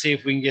list and see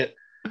if we can get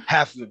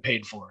half of it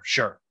paid for.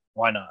 Sure,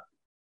 why not?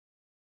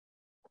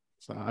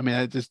 So I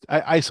mean,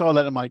 I saw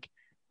that. I'm like,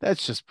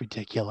 that's just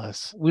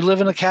ridiculous. We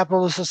live in a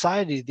capitalist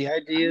society. The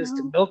idea is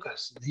to milk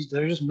us.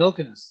 They're just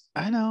milking us.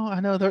 I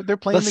know. They're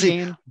playing the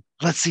game.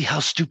 Let's see how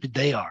stupid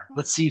they are.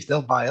 Let's see if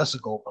they'll buy us a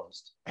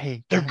goalpost.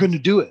 Hey, they're going to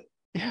do it.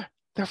 Yeah,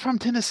 they're from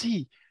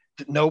Tennessee.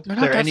 Nope.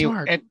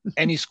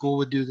 Any school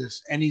would do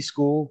this. Any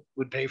school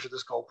would pay for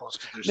this goalpost.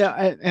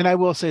 Yeah, and I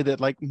will say that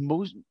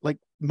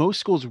most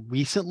schools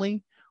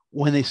recently,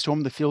 when they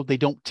storm the field, they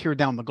don't tear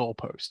down the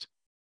goalpost.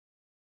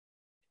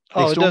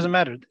 It doesn't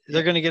matter.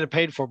 They're going to get it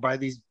paid for by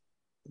these.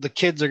 The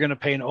kids are going to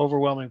pay an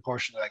overwhelming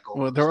portion of that goal.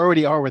 Well, they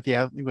already are with the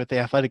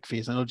athletic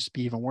fees, and it'll just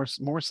be even worse,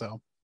 more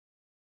so.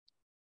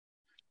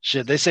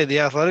 Shit, they say the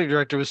athletic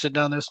director was sitting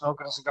down there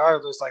smoking a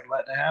cigar, just like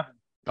letting it happen.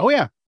 Oh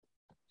yeah,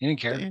 he didn't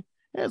care. Yeah,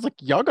 it's like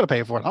y'all got to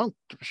pay for it. I don't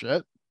give a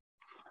shit.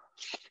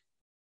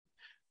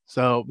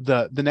 So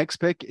the next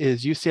pick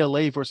is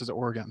UCLA versus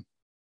Oregon.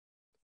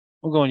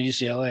 We're going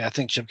UCLA. I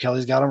think Chip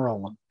Kelly's got them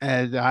rolling.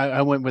 And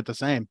I went with the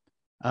same.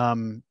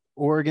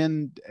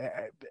 Oregon,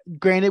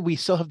 granted, we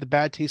still have the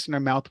bad taste in our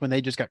mouth when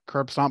they just got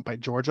curb stomped by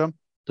Georgia.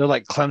 They're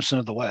like Clemson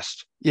of the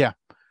West. Yeah.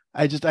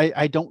 I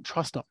don't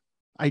trust them.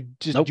 I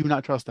just do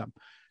not trust them.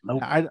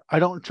 Nope. I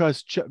don't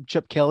trust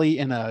Chip Kelly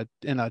in a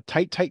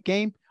tight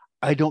game.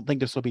 I don't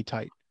think this will be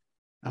tight.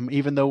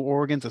 Even though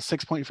Oregon's a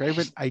 6-point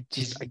favorite, I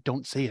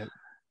don't see it.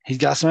 He's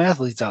got some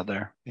athletes out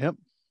there. Yep.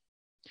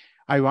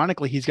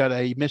 Ironically, he's got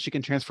a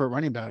Michigan transfer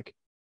running back.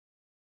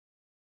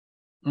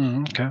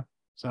 Okay.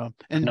 So,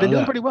 and been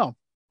doing pretty well.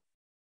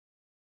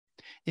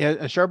 Yeah,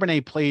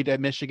 Charbonnet played at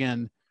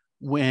Michigan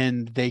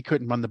when they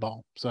couldn't run the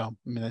ball. So, I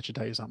mean, that should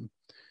tell you something.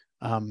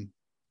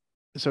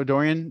 So,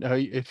 Dorian,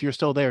 if you're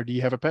still there, do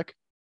you have a pick?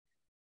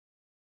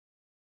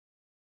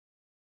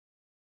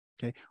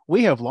 Okay.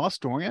 We have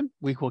lost Dorian.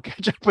 We will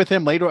catch up with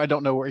him later. I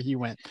don't know where he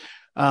went.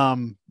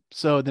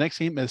 So, the next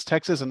game is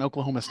Texas and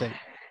Oklahoma State.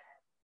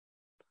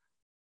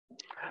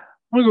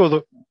 I'm going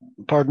to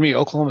go with,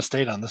 Oklahoma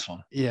State on this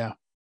one. Yeah.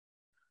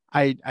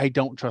 I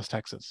don't trust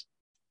Texas.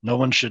 No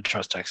one should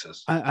trust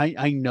Texas.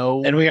 I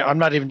know. And I'm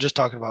not even just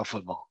talking about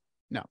football.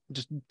 No,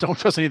 just don't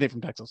trust anything from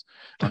Texas.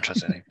 Don't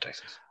trust anything from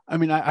Texas. I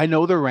mean, I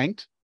know they're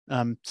ranked.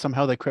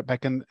 Somehow they crept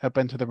back up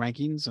into the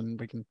rankings, and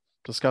we can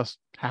discuss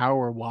how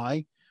or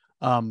why.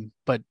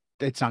 But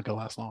it's not going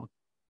to last long.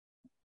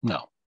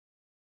 No,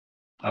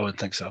 I wouldn't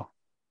think so.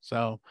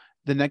 So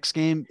the next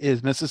game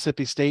is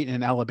Mississippi State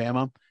and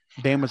Alabama.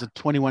 Bama's a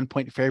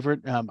 21-point favorite.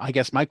 I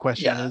guess my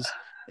question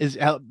is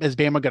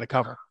Bama going to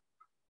cover?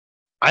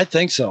 I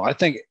think so. I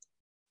think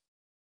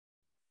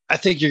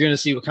you're going to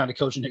see what kind of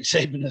coach Nick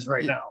Saban is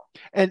right now.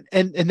 And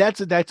that's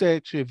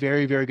actually a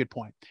very, very good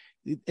point.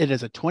 It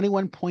is a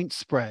 21-point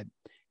spread.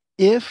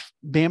 If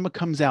Bama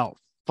comes out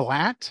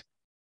flat,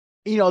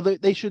 they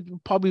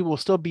will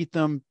still beat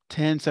them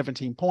 10,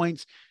 17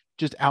 points,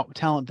 just out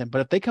talent them.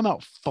 But if they come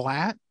out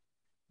flat,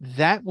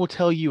 that will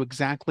tell you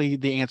exactly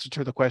the answer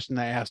to the question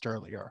I asked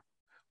earlier,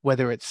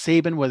 whether it's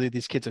Saban, whether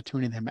these kids are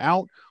tuning them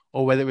out,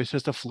 or whether it's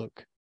just a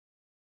fluke.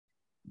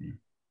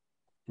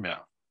 Yeah.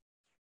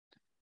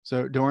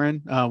 So,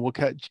 Dorian, we'll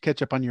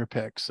catch up on your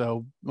pick.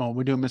 So,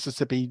 we're doing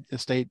Mississippi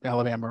State,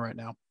 Alabama right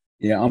now.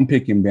 Yeah, I'm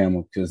picking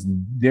Bama because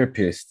they're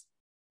pissed.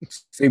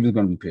 Saban's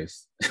going to be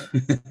pissed.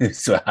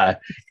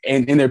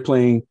 and they're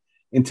playing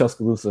in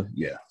Tuscaloosa.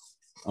 Yeah,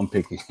 I'm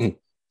picking.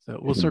 So,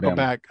 we'll circle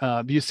back.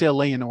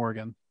 UCLA and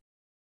Oregon.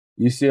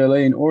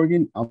 UCLA and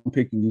Oregon, I'm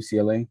picking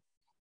UCLA.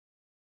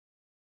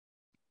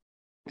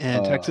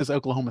 And Texas,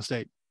 Oklahoma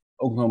State.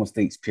 Oklahoma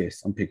State's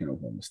pissed. I'm picking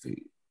Oklahoma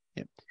State.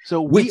 Yeah.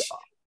 So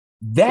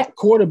that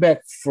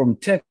quarterback from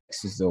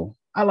Texas, though,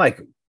 I like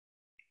him.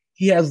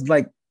 He has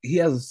a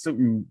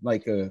certain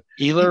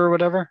Ealer or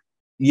whatever.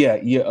 Yeah.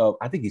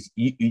 I think it's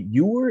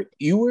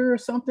Ewer or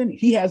something.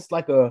 He has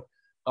like a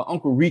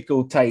Uncle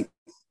Rico type,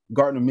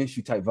 Gardner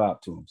Minshew type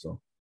vibe to him.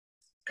 So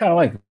kind of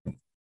like him.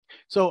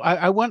 So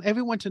I want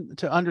everyone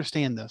to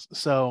understand this.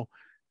 So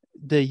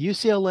the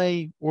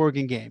UCLA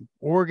Oregon game,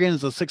 Oregon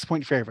is a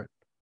 6-point favorite.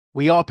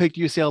 We all picked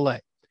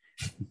UCLA.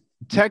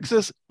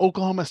 Texas,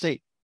 Oklahoma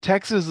State.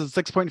 Texas is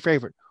a 6-point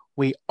favorite.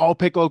 We all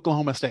pick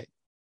Oklahoma State.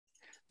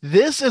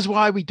 This is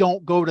why we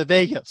don't go to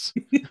Vegas.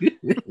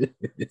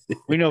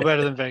 We know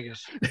better than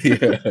Vegas.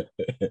 The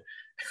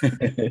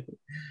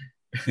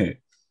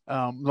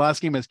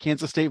last game is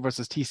Kansas State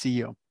versus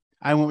TCU.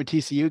 I went with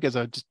TCU because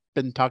I've just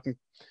been talking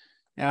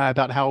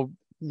about how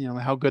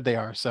good they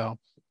are. So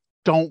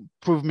don't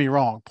prove me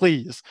wrong,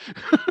 please.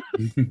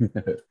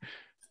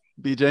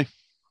 BJ.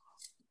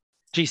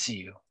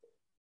 TCU.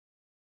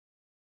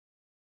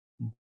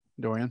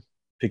 Dorian.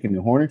 Picking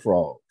the Horny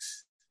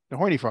Frogs. The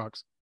Horny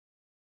Frogs.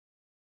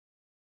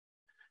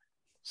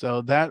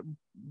 So that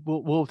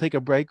we'll take a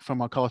break from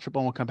our college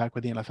football and we'll come back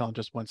with the NFL in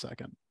just 1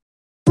 second.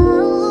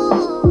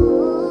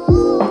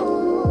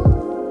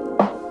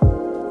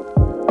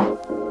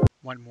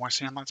 Want more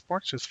Sandlot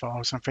Sports? Just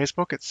follow us on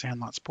Facebook at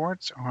Sandlot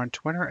Sports or on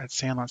Twitter at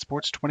Sandlot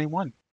Sports 21.